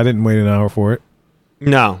there, I didn't wait an hour for it.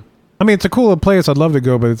 No. I mean, it's a cool place. I'd love to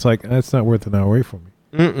go, but it's like, that's not worth an hour wait for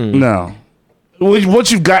me. no.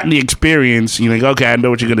 Once you've gotten the experience, you're like, okay, I know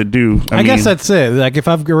what you're gonna do. I guess that's it. Like, if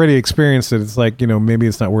I've already experienced it, it's like, maybe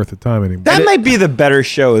it's not worth the time anymore. That might be the better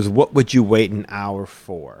show is what would you wait an hour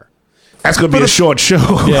for? that's gonna be a short show.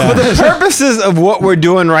 For the purposes of what we're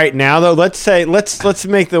doing right now, though, let's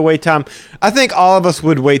make the wait time. I think all of us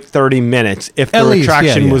would wait 30 minutes if At the least,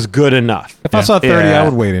 attraction yeah. was good enough. If I saw 30, Yeah. I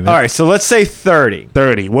would wait in it. All right, so let's say 30.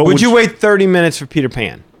 30. What Would you wait 30 minutes for Peter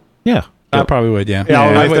Pan? Yeah. I probably would, yeah. Yeah,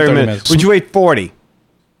 I'll I'd wait 30 minutes. Would you wait 40?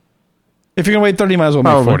 If you're going to wait 30, might as well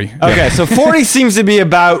make 40. Okay, so 40 seems to be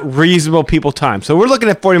about reasonable people time. So we're looking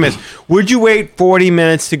at 40 minutes. Would you wait 40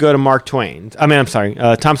 minutes to go to Mark Twain? I'm sorry,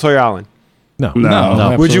 Tom Sawyer Island. No.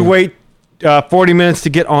 No. Would you wait 40 minutes to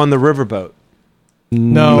get on the riverboat?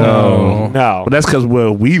 No. No. But that's because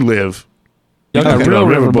where we live. Y'all got Okay. real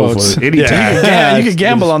Riverboat riverboats. for any time. Yeah, you could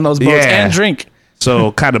gamble on those boats Yeah. and drink.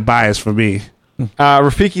 So kind of biased for me.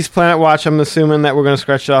 Rafiki's Planet Watch, I'm assuming that we're going to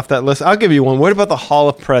scratch it off that list. I'll give you one. What about the Hall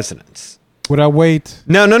of Presidents? Would I wait?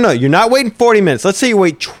 No. You're not waiting 40 minutes. Let's say you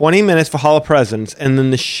wait 20 minutes for Hall of Presidents, and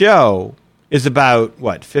then the show is about,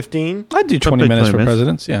 15? I'd do 20 minutes for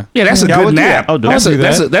presidents, yeah. Yeah, that's a Yeah, I would good do nap. that. That's I'll a, do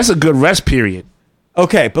that's, that. a, that's a good rest period.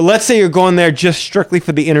 Okay, but let's say you're going there just strictly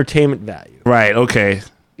for the entertainment value. Right, okay.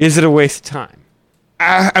 Is it a waste of time?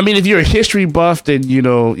 I mean, if you're a history buff, then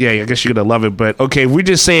I guess you're gonna love it. But okay, we're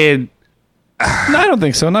just saying. No, I don't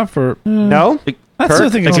think so. Not for No, That's the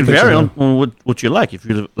thing. It can vary on what you like. If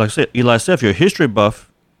you like, say Eli said, if you're a history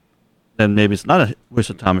buff, then maybe it's not a waste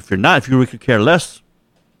of time. If you're not, if you really care less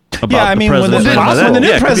about I mean, when the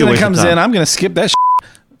new president comes in, I'm going to skip that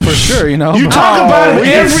for sure. You know, you talk about it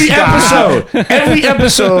every episode. Every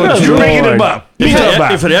episode, you're bringing him up.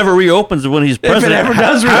 If it ever reopens when he's president, ever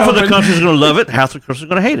does half of the reopen. country's going to love it, half the country's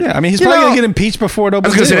going to hate it. Yeah, I mean, he's probably going to get impeached before it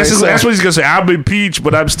opens. That's what he's going to say. I'm impeached,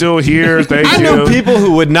 but I'm still here. Thank you. I know people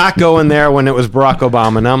who would not go in there when it was Barack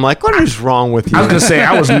Obama, and I'm like, what is wrong with you? I was going to say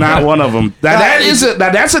I was not one of them.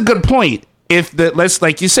 That's a good point. If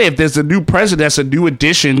like you say, if there's a new president, that's a new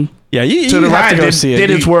addition. Yeah, you to the have ride, to go see it.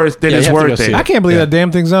 Then it's worth it. I can't believe that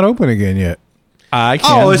damn thing's not open again yet. I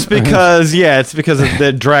can't. Oh, it's because of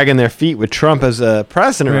they're dragging their feet with Trump as a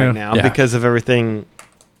president right now because of everything.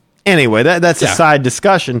 Anyway, that's a side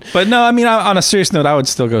discussion. But no, I mean, on a serious note, I would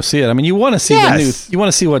still go see it. I mean, you want to see the new. You want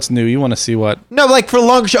to see what's new. You want to see what. No, like for a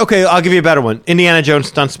long show. Okay, I'll give you a better one. Indiana Jones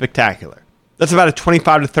Stunt Spectacular. That's about a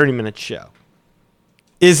 25 to 30 minute show.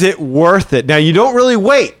 Is it worth it? Now, you don't really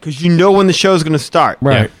wait because you know when the show is going to start.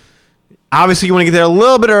 Right. Yeah. Obviously, you want to get there a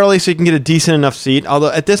little bit early so you can get a decent enough seat.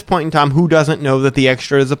 Although, at this point in time, who doesn't know that the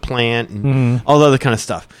extra is a plant and all the other kind of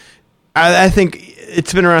stuff? I think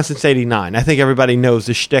it's been around since '89. I think everybody knows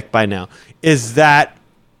the shtick by now. Is that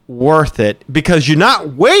worth it? Because you're not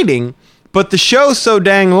waiting, but the show's so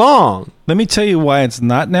dang long. Let me tell you why it's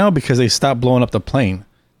not now, because they stopped blowing up the plane.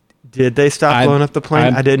 Did they stop blowing up the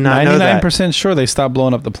plane? I did not know that. 99% sure they stopped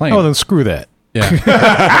blowing up the plane. Oh, then screw that. Yeah.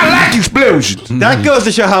 I like explosions. That goes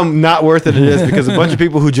to show how not worth it is, because a bunch of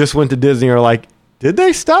people who just went to Disney are like, did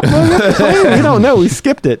they stop blowing up the plane? We don't know. We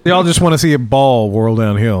skipped it. They all just want to see a ball whirl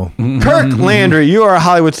downhill. Kirk Landry, you are a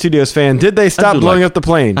Hollywood Studios fan. Did they stop blowing up the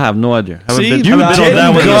plane? I have no idea. See, you didn't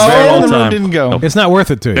go. Didn't go. It's not worth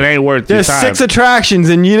it to you. It ain't worth There's your time. 6 attractions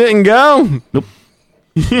and you didn't go? Nope.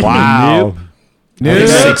 Wow. Nope.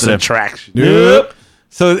 6 attractions. Nope.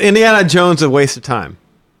 So Indiana Jones a waste of time.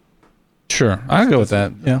 Sure, I'll go with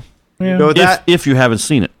that. Yeah. Go with that? If you haven't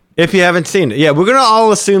seen it. If you haven't seen it. Yeah, we're going to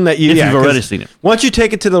all assume that If you've already seen it. Once you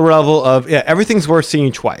take it to the level of, everything's worth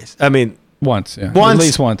seeing twice. I mean, Once, yeah. Once. At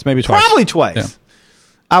least once, maybe twice. probably twice. Yeah.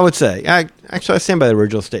 I would say. I stand by the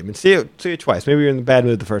original statement. See it twice. Maybe you're in the bad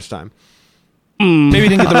mood the first time. Maybe you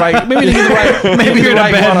didn't get the right. Maybe you didn't get the right. Maybe you're in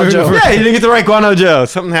a bad mood. Yeah, you didn't get the right Guano Joe.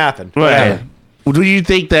 Something happened. Right. Well, do you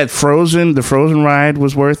think that the Frozen ride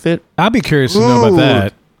was worth it? I'll be curious to know about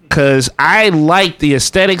that. Because I like the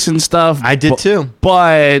aesthetics and stuff. I did too.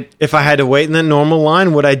 But if I had to wait in the normal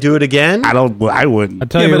line, would I do it again? I wouldn't. I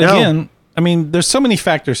tell Yeah, you but no. again, I mean, there's so many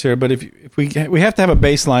factors here. But if we have to have a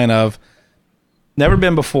baseline of never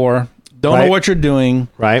been before, don't know what you're doing,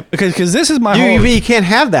 right? Because this is my whole. You can't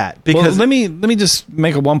have that because let me just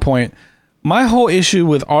make one point. My whole issue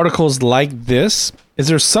with articles like this is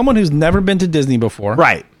there's someone who's never been to Disney before,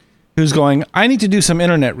 right? Who's going, I need to do some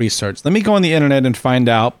internet research. Let me go on the internet and find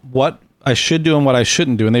out what I should do and what I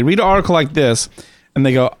shouldn't do. And they read an article like this and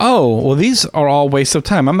they go, oh, well, these are all wastes of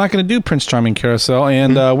time. I'm not going to do Prince Charming Carousel,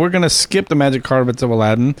 and we're going to skip the Magic Carpets of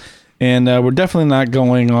Aladdin, and we're definitely not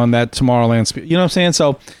going on that Tomorrowland. You know what I'm saying?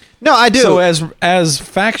 So, no, I do. So as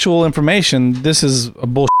factual information, this is a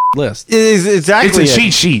bullshit list. It is exactly It's a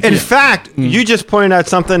cheat sheet. In fact, you just pointed out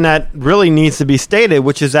something that really needs to be stated,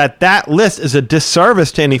 which is that list is a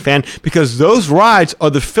disservice to any fan, because those rides are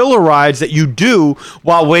the filler rides that you do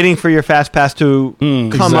while waiting for your fast pass to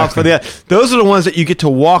come up for the. Those are the ones that you get to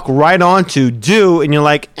walk right onto, and you're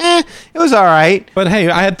like, it was all right. But hey,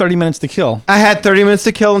 I had 30 minutes to kill. I had 30 minutes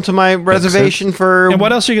to kill into my reservation for. And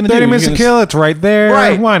what else are you going to do? 30 minutes to kill, it's right there.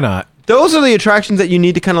 Right. Why not? Those are the attractions that you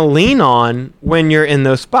need to kind of lean on when you're in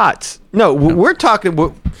those spots. No, we're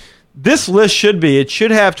talking. This list should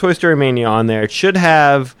have Toy Story Mania on there. It should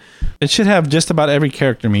have just about every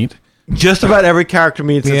character meet. Just about every character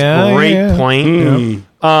meets. It's a great point.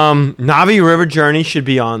 Navi River Journey should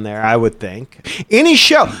be on there, I would think. Any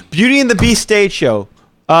show, Beauty and the Beast stage show,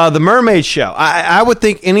 the Mermaid show, I would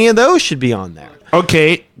think any of those should be on there.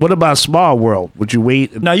 Okay, what about Small World? Would you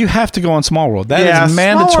wait? No, you have to go on Small World. That is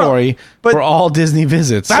mandatory for all Disney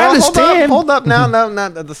visits. I understand. Hold up. Now,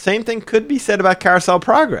 the same thing could be said about Carousel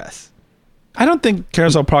Progress. I don't think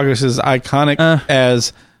Carousel Progress is iconic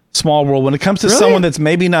as Small World when it comes to someone that's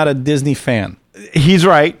maybe not a Disney fan. He's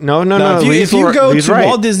right. No. If you go to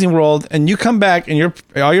Walt Disney World and you come back and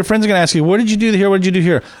all your friends are going to ask you, what did you do here? What did you do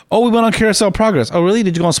here? Oh, we went on Carousel Progress. Oh, really?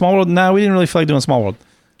 Did you go on Small World? No, we didn't really feel like doing Small World.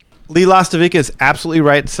 Lee Lastavica is absolutely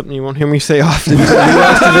right. It's something you won't hear me say often. Lee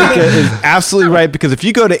Lastavica is absolutely right, because if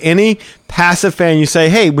you go to any passive fan, you say,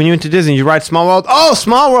 hey, when you went to Disney, you ride Small World? Oh,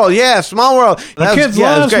 Small World, yeah, Small World. The kids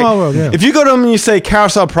love Small World, yeah. If you go to them and you say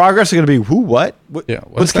Carousel Progress, they're going to be, who, what?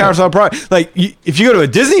 What's Carousel Progress? Like, if you go to a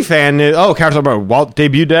Disney fan, Carousel Progress, Walt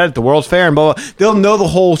debuted at the World's Fair and blah, blah, they'll know the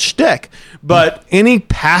whole shtick. But any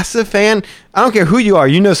passive fan, I don't care who you are,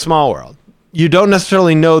 you know Small World. You don't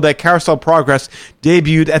necessarily know that Carousel Progress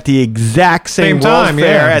debuted at the exact same time, World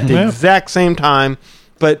Fair at the exact same time.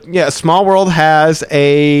 But yeah, Small World has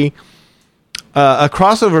a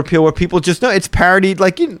crossover appeal where people just know it's parodied.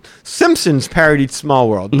 Like Simpsons parodied Small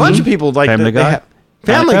World. A bunch of people like Family Guy.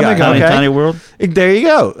 Family Guy. Okay. Tiny World. There you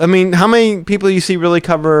go. I mean, how many people you see really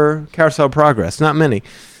cover Carousel Progress? Not many.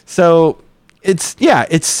 So. It's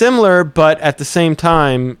similar, but at the same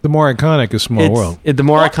time, the more iconic is Small World. The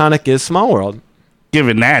more iconic is Small World.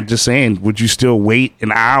 Given that, just saying, would you still wait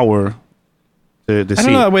an hour to see? I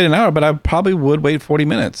don't know. I'd wait an hour, but I probably would wait 40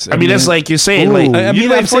 minutes. I mean, that's like you're saying. Ooh. Like, I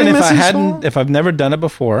mean, wait I'm 40 saying minutes if I've never done it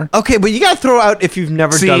before. Okay, but you got to throw out if you've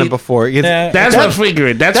never done it before. That's what I'm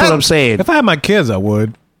figuring. That's what I'm saying. If I had my kids, I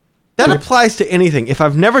would. That applies to anything. If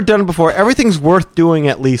I've never done it before, everything's worth doing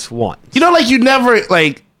at least once. You know, like you never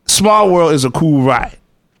like Small World is a cool ride.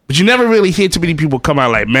 But you never really hear too many people come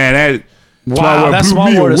out like, man, that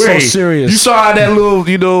Small World is so serious. You saw how that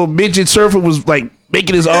little, midget surfer was like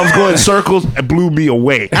making his arms go in circles and blew me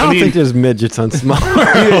away. I don't think there's midgets on Small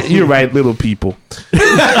World. You're right, little people.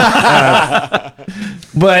 But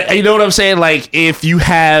you know what I'm saying? Like, if you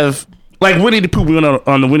have, like Winnie the Pooh, we went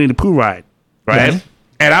on the Winnie the Pooh ride, right? Yeah.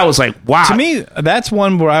 And I was like, wow. To me, that's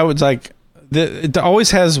one where I was like, it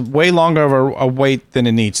always has way longer of a wait than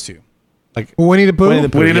it needs to. Like Winnie the Pooh? Winnie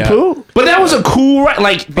the Pooh? But that was a cool ride.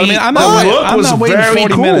 Like, I'm not waiting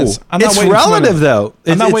 40 minutes. It's relative, though.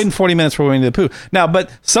 I'm not waiting 40 minutes for Winnie the Pooh. Now,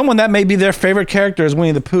 but someone that may be their favorite character is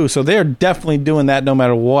Winnie the Pooh, so they're definitely doing that no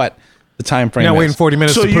matter what the time frame You're not is. waiting 40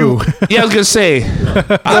 minutes to Pooh. Yeah, I was going to say.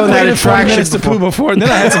 I've waited 40 minutes to Pooh before, and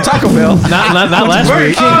then I had some Taco Bell. Not last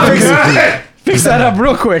week. Fix that up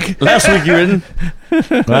real quick. Last week you didn't.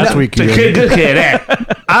 Last week you did. Good kid,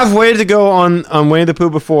 that. I've waited to go on Winnie the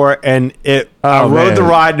Pooh before, and I rode the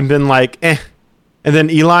ride and been like, eh. And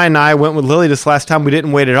then Eli and I went with Lily this last time. We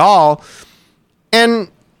didn't wait at all.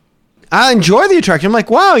 And I enjoy the attraction. I'm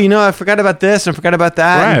like, wow, I forgot about this and forgot about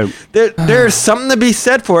that. Right. There's something to be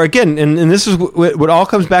said for, again, and this is what all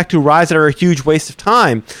comes back to rides that are a huge waste of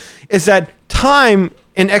time, is that time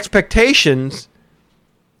and expectations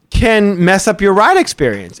can mess up your ride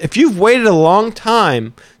experience. If you've waited a long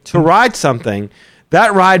time to ride something,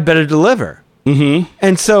 that ride better deliver. Mm-hmm.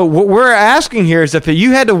 And so what we're asking here is if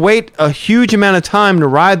you had to wait a huge amount of time to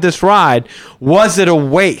ride this ride, was it a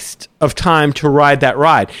waste of time to ride that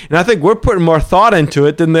ride? And I think we're putting more thought into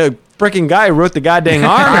it than the freaking guy who wrote the goddamn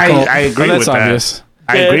article. I agree with that.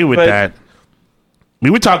 I agree with that. We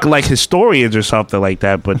were talking like historians or something like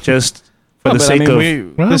that, but just... For the sake of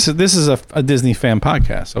this is a Disney fan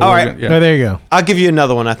podcast. So all right, there you go. I'll give you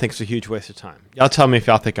another one. I think is a huge waste of time. Y'all tell me if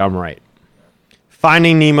y'all think I'm right.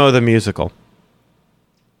 Finding Nemo the musical.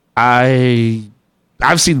 I've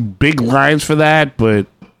seen big lines for that, but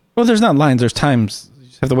there's not lines. There's times. You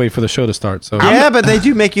just have to wait for the show to start. So yeah, but they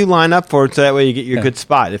do make you line up for it, so that way you get your good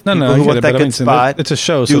spot. If people who want that good spot, it's a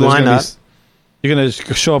show, so line up. You're gonna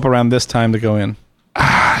show up around this time to go in.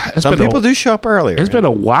 Some people do show up earlier. It's been a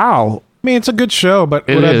while. I mean, it's a good show, but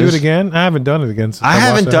would I do it again? I haven't done it again. I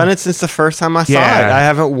haven't done it since the first time I saw it. I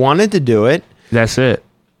haven't wanted to do it. That's it.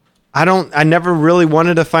 I never really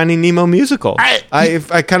wanted a Finding Nemo musical.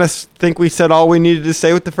 I kind of think we said all we needed to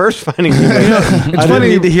say with the first Finding Nemo. I didn't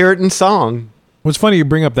need to hear it in song. What's funny, you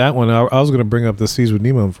bring up that one. I was going to bring up The Seas with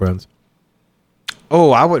Nemo and Friends.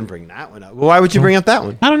 Oh, I wouldn't bring that one up. Well, why would you bring up that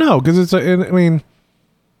one? I don't know, because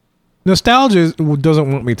nostalgia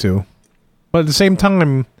doesn't want me to. But at the same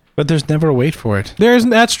time... But there's never a wait for it.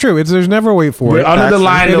 That's true. There's never a wait for it. Under the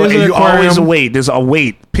line, you always wait. There's a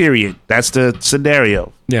wait, period. That's the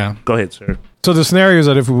scenario. Yeah. Go ahead, sir. So the scenario is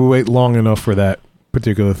that if we wait long enough for that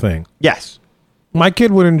particular thing. Yes. My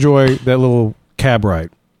kid would enjoy that little cab ride.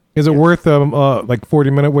 Is it worth like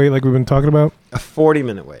 40-minute wait like we've been talking about? A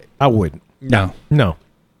 40-minute wait. I wouldn't. No.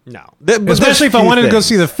 Especially if I wanted to go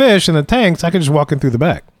see the fish and the tanks, I could just walk in through the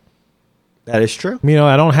back. That is true.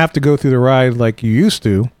 I don't have to go through the ride like you used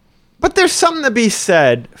to. But there's something to be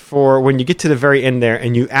said for when you get to the very end there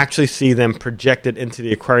and you actually see them projected into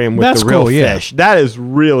the aquarium with the real fish. That is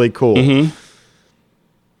really cool. Mm-hmm.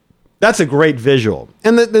 That's a great visual.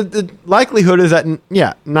 And the likelihood is that,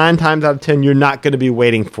 9 times out of 10, you're not going to be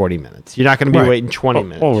waiting 40 minutes. You're not going to be waiting 20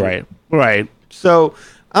 minutes. Oh, right. So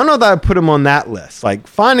I don't know that I'd put them on that list. Like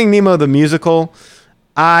Finding Nemo the musical,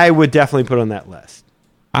 I would definitely put on that list.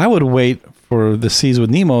 I would wait for the Seas with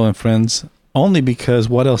Nemo and Friends only because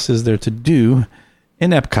what else is there to do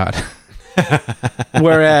in Epcot?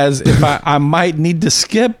 Whereas if I might need to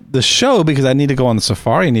skip the show because I need to go on the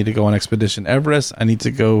safari, I need to go on Expedition Everest, I need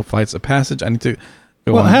to go Flights of Passage, I need to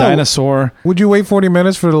go on Dinosaur. Would you wait 40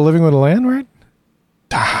 minutes for the Living with the Land ride?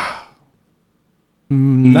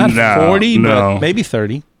 Not 40, no. but maybe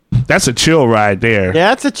 30. That's a chill ride there. Yeah,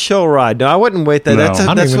 that's a chill ride. No, I wouldn't wait that. No. That's I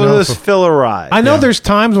don't that's even one of know those if- filler rides. I know there's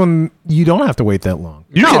times when you don't have to wait that long.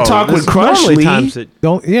 You can talk with Crush normally Lee. times that The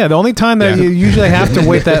only time that Yeah. you usually have to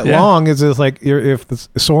wait that Yeah. long is like if the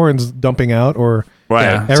Soren's dumping out or Right.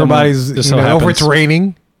 Yeah. everybody's, Someone- just you so know, or happens. it's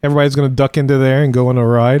raining, everybody's going to duck into there and go on a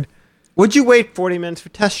ride. Would you wait 40 minutes for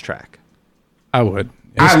Test Track? I would.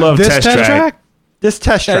 I love This Test Track. This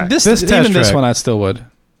Test Track. This This even Test this Track. one I still would.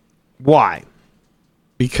 Why?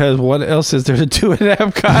 Because what else is there to do at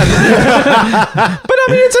Epcot? But I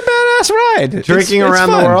mean, it's a badass ride. Drinking It's around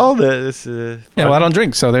fun. the world? Yeah, well, I don't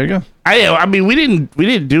drink, so there you go. I mean, we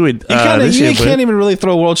didn't do it. This You year, but- can't even really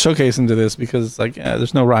throw World Showcase into this because it's like,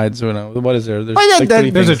 there's no rides. Or no, what is there? There's, Oh, yeah, like that- three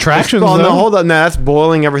There's things. attractions, Oh, no, though. hold on. No, that's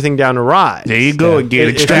boiling everything down to rides. There you go Yeah. again,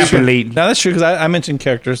 If you- extrapolating, No, that's true because I mentioned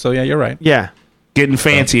characters, so yeah, you're right. Yeah. getting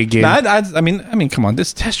fancy again. No, I mean, come on,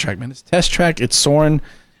 this Test Track, man. It's Test Track. It's Soarin'.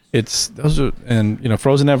 It's those are, and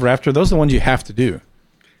Frozen Ever After. Those are the ones you have to do.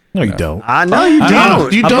 No, you don't. No, you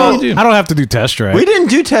don't. You I don't. I don't have to do Test Track. We didn't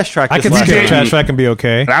do Test Track. I this can last skip year. Test Track and be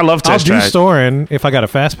okay. I love I'll Test do Track. Soarin' if I got a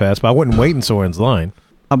fast pass, but I wouldn't wait in Soarin's line.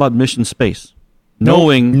 How about Mission Space?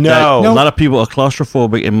 Knowing No. that Nope. a lot of people are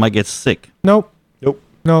claustrophobic and might get sick. Nope. Nope.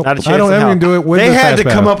 Nope. Not a chance I don't in ever hell. do it with They the had fast to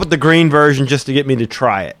pass. come up with the green version just to get me to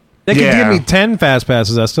try it. They could Yeah. give me 10 fast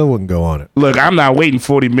passes. I still wouldn't go on it. Look, I'm not waiting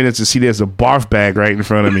 40 minutes to see there's a barf bag right in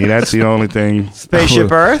front of me. That's the only thing.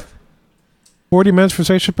 Spaceship Earth? 40 minutes for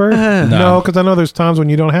Spaceship Earth? No, because I know there's times when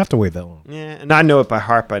you don't have to wait that long. Yeah, and I know it by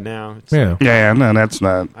heart by now. It's Yeah. Yeah, no, that's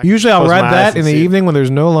not. Usually I'll close ride my eyes that and in the see it. evening when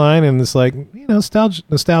there's no line and it's like,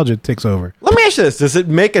 nostalgia takes over. Let me ask you this. Does it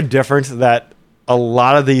make a difference that a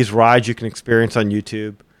lot of these rides you can experience on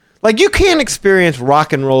YouTube? Like you can't experience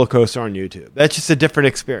Rock and Roller Coaster on YouTube. That's just a different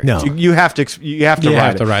experience. No. You have to You ride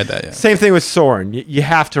have it. to ride that. Yeah. Same thing with Soarin'. You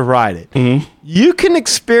have to ride it. Mm-hmm. You can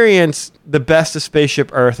experience the best of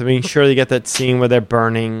Spaceship Earth. I mean, sure, you get that scene where they're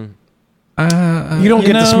burning. You don't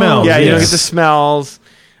get the smell. Yeah, you don't yes. get the smells.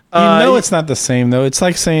 It's not the same though. It's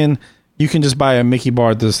like saying you can just buy a Mickey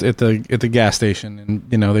bar at the gas station,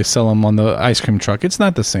 and they sell them on the ice cream truck. It's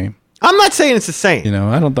not the same. I'm not saying it's the same.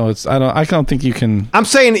 I don't know. I don't think you can. I'm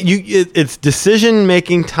saying it's decision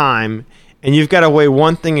making time, and you've got to weigh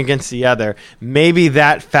one thing against the other. Maybe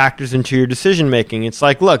that factors into your decision making. It's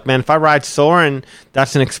like, look, man, if I ride Soarin',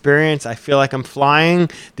 that's an experience. I feel like I'm flying.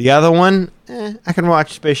 The other one, I can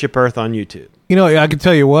watch Spaceship Earth on YouTube. I can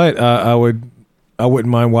tell you what, I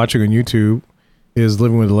wouldn't mind watching on YouTube is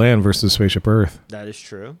Living with the Land versus Spaceship Earth. That is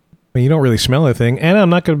true. I mean, you don't really smell anything, and I'm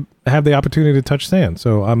not going to have the opportunity to touch sand,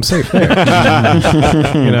 so I'm safe there. So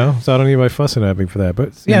I don't need anybody fussing at me for that.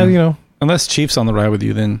 But yeah, Unless Chief's on the ride with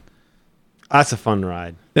you, then That's a fun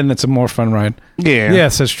ride. it's a more fun ride. Yeah.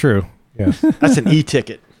 yes, that's true. Yes, That's an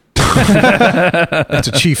e-ticket. that's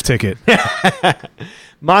a Chief ticket.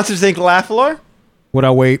 Monsters Inc. Laugh Floor? Would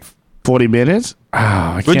I wait? 40 minutes? Oh,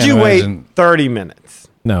 I Would can't you imagine. wait 30 minutes?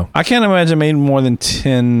 No. I can't imagine made more than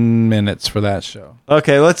 10 minutes for that show.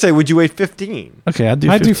 Okay, let's say, would you wait 15? Okay, I'd do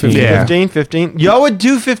 15. I'd do 15. Yeah. 15? Y'all would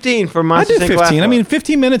do 15 for I'd Monsters do Inc. Laugh 15. I Floor. mean,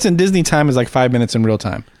 15 minutes in Disney time is like 5 minutes in real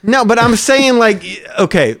time. No, but I'm saying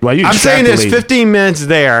okay, Well, you I'm saying there's extrapolate. 15 minutes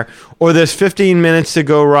there, or there's 15 minutes to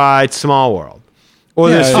go ride Small World. Or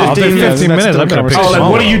there's Yeah, 15 15 minutes. minutes. I'm gonna pick Oh, like,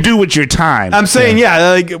 Small what do you World. do with your time? I'm saying,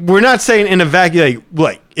 we're not saying in a vacuum,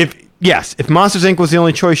 if Monsters Inc. was the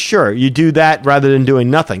only choice, sure, you do that rather than doing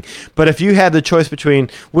nothing. But if you had the choice between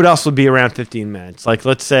what else would be around 15 minutes, like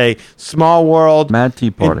let's say Small World, Mad Tea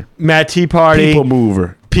Party. Mad Tea Party,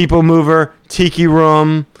 People mover. Tiki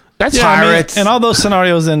Room, That's Pirates. in all those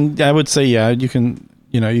scenarios, then I would say, you can.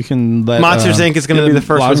 You can let Monsters Inc. is gonna be the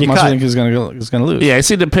first one you Monsters cut. Inc. is going to lose. Yeah,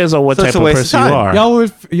 it depends on what So it's type a of waste of person you time.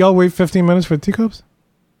 are. Y'all wait 15 minutes for teacups?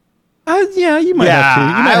 Yeah, you might have to.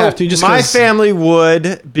 You might have to. Just my 'cause- family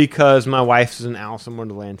would because my wife is an Alice in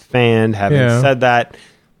Wonderland fan. Having Yeah. said that,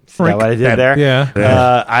 see what I did there?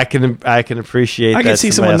 Yeah. I can appreciate. I that can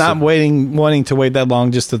see someone somebody not else wanting to wait that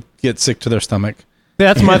long just to get sick to their stomach.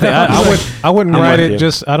 That's my thing. I wouldn't I'm ride with it. you.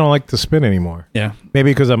 Just I don't like to spin anymore. Yeah. Maybe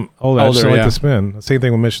because I'm older. I just Older, don't like yeah. to spin. Same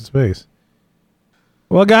thing with Mission Space.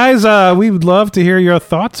 Well, guys, we would love to hear your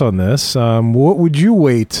thoughts on this. What would you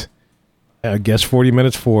wait guess 40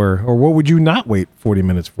 minutes for, or what would you not wait 40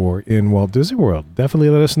 minutes for in Walt Disney World? Definitely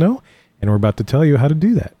let us know, and we're about to tell you how to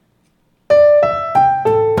do that.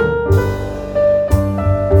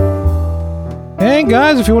 And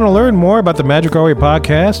guys, if you want to learn more about the Magic Our Way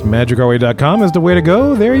podcast, magicourway.com is the way to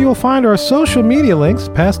go. There you'll find our social media links,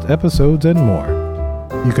 past episodes, and more.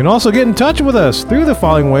 You can also get in touch with us through the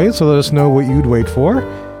following ways, so let us know what you'd wait for.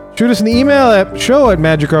 Shoot us an email at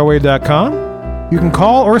show@magicourway.com. You can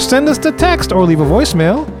call or send us a text or leave a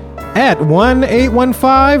voicemail at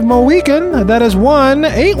 1-815-MOWEEKEN. That is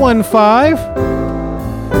 1-815...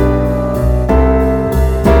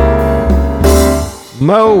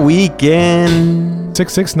 MOWEEKEN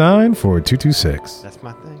 669-4226. That's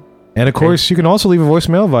my thing. And of course, you can also leave a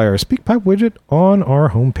voicemail via our SpeakPipe widget on our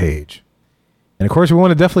homepage. And of course, we want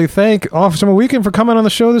to definitely thank Officer McWeekend for coming on the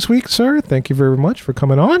show this week, sir. Thank you very much for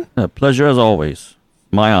coming on. A pleasure as always.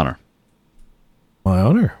 My honor. My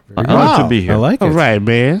honor. Very My honor to be here. I like it. All right,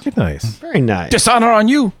 man. Very nice. Very nice. Dishonor on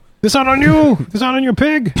you. Dishonor on you. Dishonor on your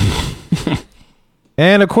pig.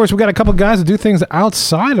 And of course, we got a couple guys that do things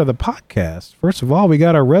outside of the podcast. First of all, we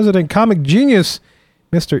got our resident comic genius,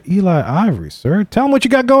 Mr. Eli Ivory, sir. Tell him what you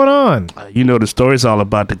got going on. You know the story's all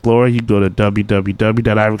about the glory. You go to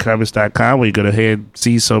www.ivorycomics.com where you go ahead and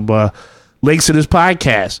see some links to this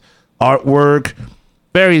podcast, artwork,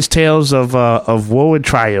 various tales of woe and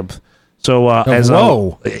triumph. So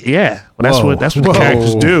woe. Yeah, well, that's what Whoa. the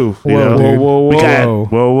characters do. You Whoa, know? whoa, whoa, We got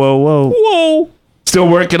whoa. whoa. Still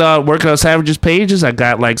working on Savage's pages. I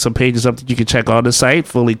got like some pages up that you can check on the site,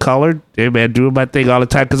 fully colored. Hey man, doing my thing all the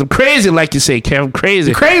time because I'm crazy, like you say, Kev. I'm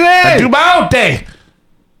crazy. Crazy. I do my own thing.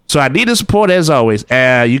 So I need the support as always.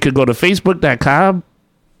 You can go to facebook.com.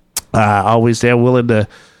 Always there, willing to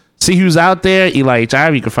see who's out there. Eli H.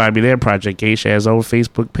 Ivory, you can find me there. Project Geisha has own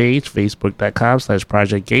Facebook page,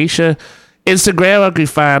 facebook.com/Project Geisha. Instagram, I can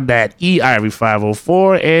find that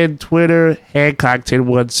eIvory504, and Twitter,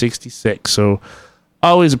 Hancock10166. So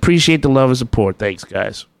always appreciate the love and support. Thanks,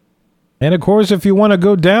 guys. And of course, if you want to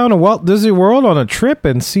go down to Walt Disney World on a trip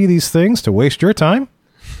and see these things to waste your time,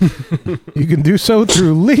 you can do so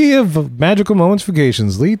through Lee of Magical Moments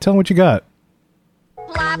Vacations. Lee, tell them what you got.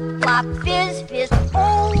 Plop, plop, fizz, fizz.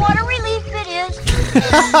 Oh, what a relief it is.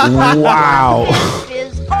 Wow.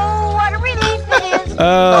 Fizz, fizz. Oh, what a relief it is.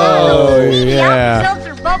 Oh, yeah.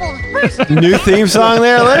 Seltzer bubbles burst. New theme song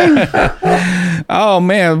there, Lee? Oh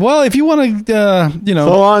man! Well, if you want to,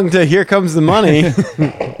 So long to Here Comes the Money.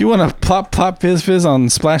 you want to plop plop fizz fizz on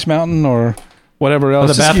Splash Mountain or whatever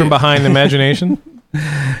else. The bathroom behind Imagination.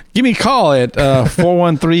 Give me a call at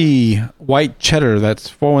 413 White Cheddar. That's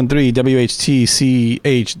 413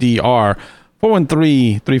 WHTCHDR.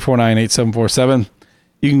 413-349-8747.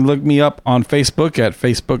 You can look me up on Facebook at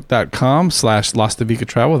facebook.com/Lastovica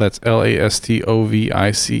Travel. That's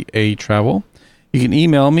LASTOVICA Travel. You can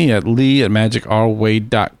email me at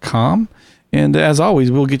lee@magicourway.com. And as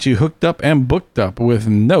always, we'll get you hooked up and booked up with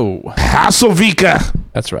no Hasselvika.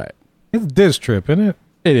 That's right. It's this trip, isn't it?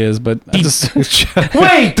 It is, but I just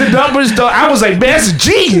Wait, the numbers don't. I was like, man, that's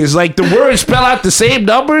genius. Like the words spell out the same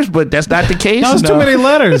numbers, but that's not the case. That was too many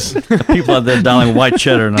letters. People out there dialing white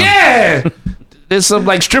cheddar now. Yeah. There's some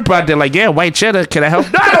like stripper out there like, yeah, white cheddar, can I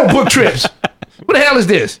help? No, I don't book trips. What the hell is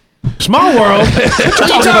this? Small world. What you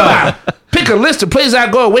talking about? Pick a list of places I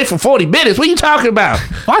go away for 40 minutes. What are you talking about?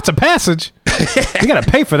 Lots of passage. You got to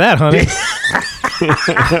pay for that, honey.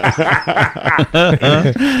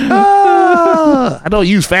 I don't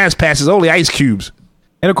use fast passes, only ice cubes.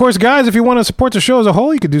 And of course, guys, if you want to support the show as a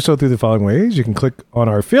whole, you can do so through the following ways. You can click on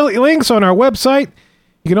our affiliate links on our website.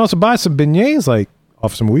 You can also buy some beignets like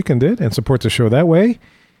Officer Weekend did and support the show that way.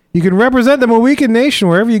 You can represent the Weekend Nation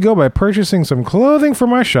wherever you go by purchasing some clothing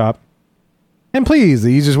from our shop. And please, the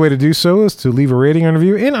easiest way to do so is to leave a rating and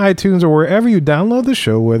review in iTunes or wherever you download the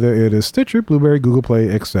show, whether it is Stitcher, Blueberry, Google Play,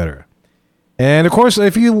 etc. And of course,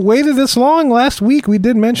 if you waited this long, last week we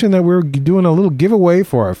did mention that we're doing a little giveaway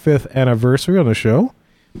for our 5th anniversary on the show.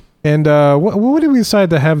 And what did we decide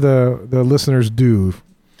to have the listeners do?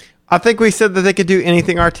 I think we said that they could do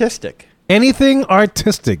anything artistic. Anything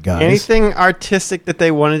artistic, guys. Anything artistic that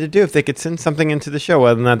they wanted to do. If they could send something into the show,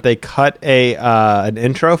 whether or not they cut an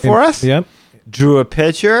intro for us. Yep. Drew a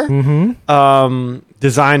picture. Mm-hmm.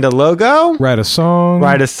 Designed a logo. Write a song.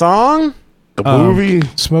 A movie.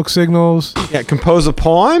 Smoke signals. Yeah, compose a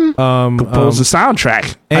poem. Compose a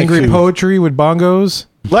soundtrack. Angry poetry with bongos.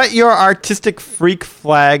 Let your artistic freak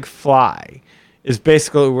flag fly is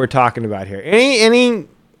basically what we're talking about here. Any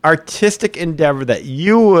artistic endeavor that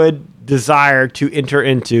you would desire to enter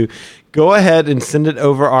into, go ahead and send it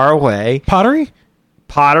over our way. Pottery?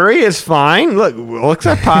 Pottery is fine. Look, we'll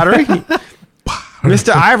accept pottery.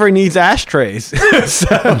 Mr. Ivory needs ashtrays.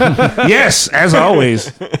 Yes, as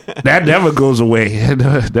always. That never goes away. It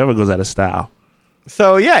never goes out of style.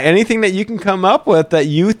 So, yeah, anything that you can come up with that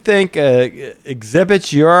you think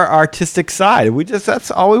exhibits your artistic side.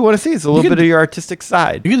 That's all we want to see is a little bit of your artistic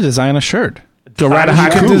side. You can design a shirt. You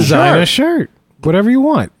can design a shirt. Whatever you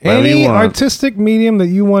want. Any artistic medium that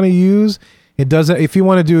you want to use. It doesn't. If you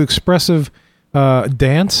want to do expressive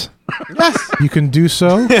dance, yes, you can do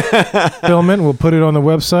so. Film it. We'll put it on the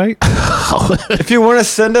website. If you want to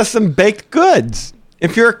send us some baked goods,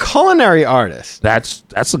 if you're a culinary artist, that's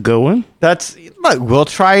a good one. Look, we'll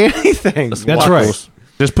try anything. That's right.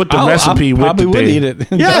 Just put the recipe with probably the would thing. eat it.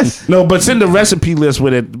 Yes. No, but send the recipe list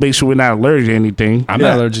with it. Make sure we're not allergic to anything. I'm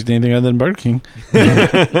not allergic to anything other than Burger King.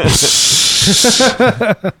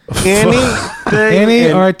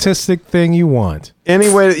 Any artistic thing you want.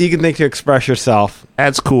 Any way that you can think to express yourself.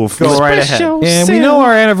 That's cool. Go right ahead. And we know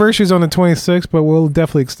our anniversary is on the 26th, but we'll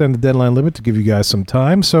definitely extend the deadline limit to give you guys some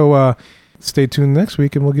time. So stay tuned next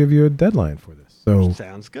week, and we'll give you a deadline for this. So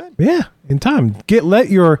sounds good. Yeah, in time. How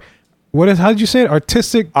did you say it?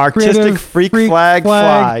 Artistic creative, freak flag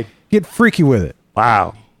fly. Get freaky with it.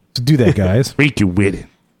 Wow. So do that, guys. Freaky with it.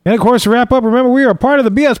 And of course, to wrap up, remember we are part of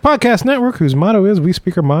the BS Podcast Network, whose motto is "We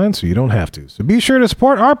speak our minds, so you don't have to." So be sure to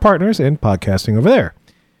support our partners in podcasting over there.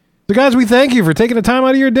 So, guys, we thank you for taking the time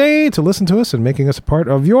out of your day to listen to us and making us a part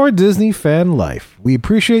of your Disney fan life. We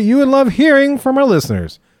appreciate you and love hearing from our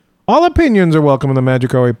listeners. All opinions are welcome on the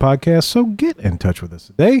Magic Our Way podcast, so get in touch with us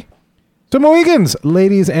today. So, Mohegans,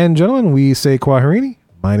 ladies and gentlemen, we say Kwaherini.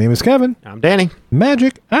 My name is Kevin. I'm Danny.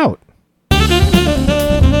 Magic out.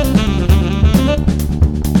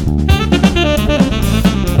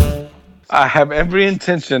 I have every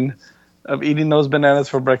intention of eating those bananas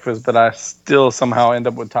for breakfast, but I still somehow end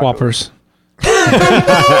up with tacos. Whoppers.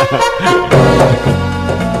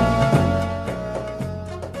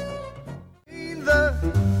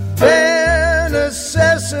 Bare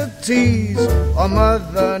necessities are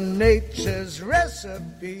Mother Nature's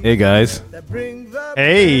recipe. Hey, guys.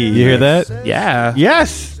 Hey. You hear that? Yeah.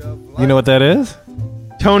 Yes. You know what that is?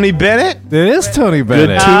 Tony Bennett? It is Tony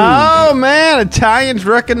Bennett. Oh, man. Italians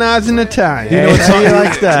recognizing Italian. You know what song he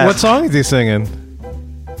likes that. What song is he singing?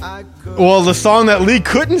 Well, the song that Lee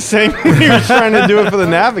couldn't sing when he was trying to do it for the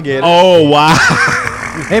Navigator. Oh, wow.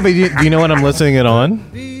 Hey, but do you know what I'm listening it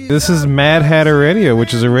on? This is Mad Hatter Radio,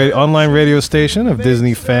 which is a online radio station of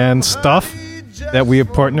Disney fan stuff that we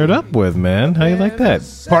have partnered up with, man. How you like that?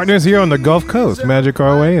 Partners here on the Gulf Coast, Magic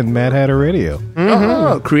Our Way and Mad Hatter Radio.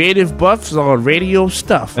 Oh, creative buffs on radio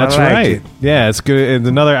stuff. That's I like right. it. Yeah, it's good. It's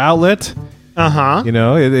another outlet. Uh-huh. You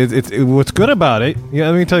know, it's what's good about it. Yeah,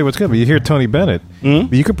 let me tell you what's good. But you hear Tony Bennett,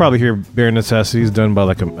 but you could probably hear Bare Necessities done by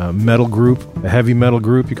like a metal group, a heavy metal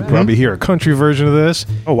group. You could probably hear a country version of this.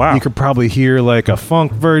 Oh, wow. You could probably hear like a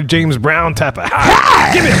funk version, James Brown type of.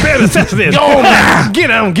 Give me a Bare Necessities. Oh, now.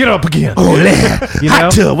 Get up again. Oh, yeah. You know?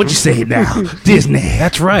 Hot tub. What you say now? Disney.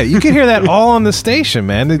 That's right. You can hear that all on the station,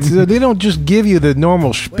 man. They don't just give you the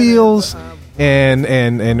normal spiels and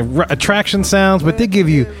attraction sounds, but they give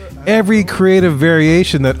you every creative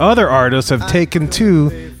variation that other artists have taken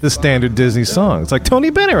to the standard Disney songs. Like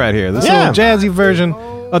Tony Bennett right here. This little jazzy version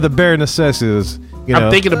of the Bare Necessities. You know.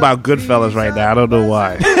 I'm thinking about Goodfellas right now. I don't know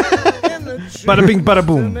why. Bada bing, bada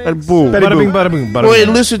boom. Bada boom. Bada bing, bada boom. Bada Go ahead boom.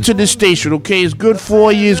 and listen to this station, okay? It's good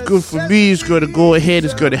for you. It's good for me. It's going to go ahead.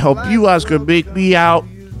 It's going to help you out. It's going to make me out.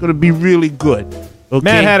 It's going to be really good. Okay?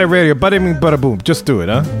 Mad Hatter Radio. Bada bing, bada boom. Just do it,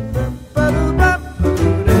 huh?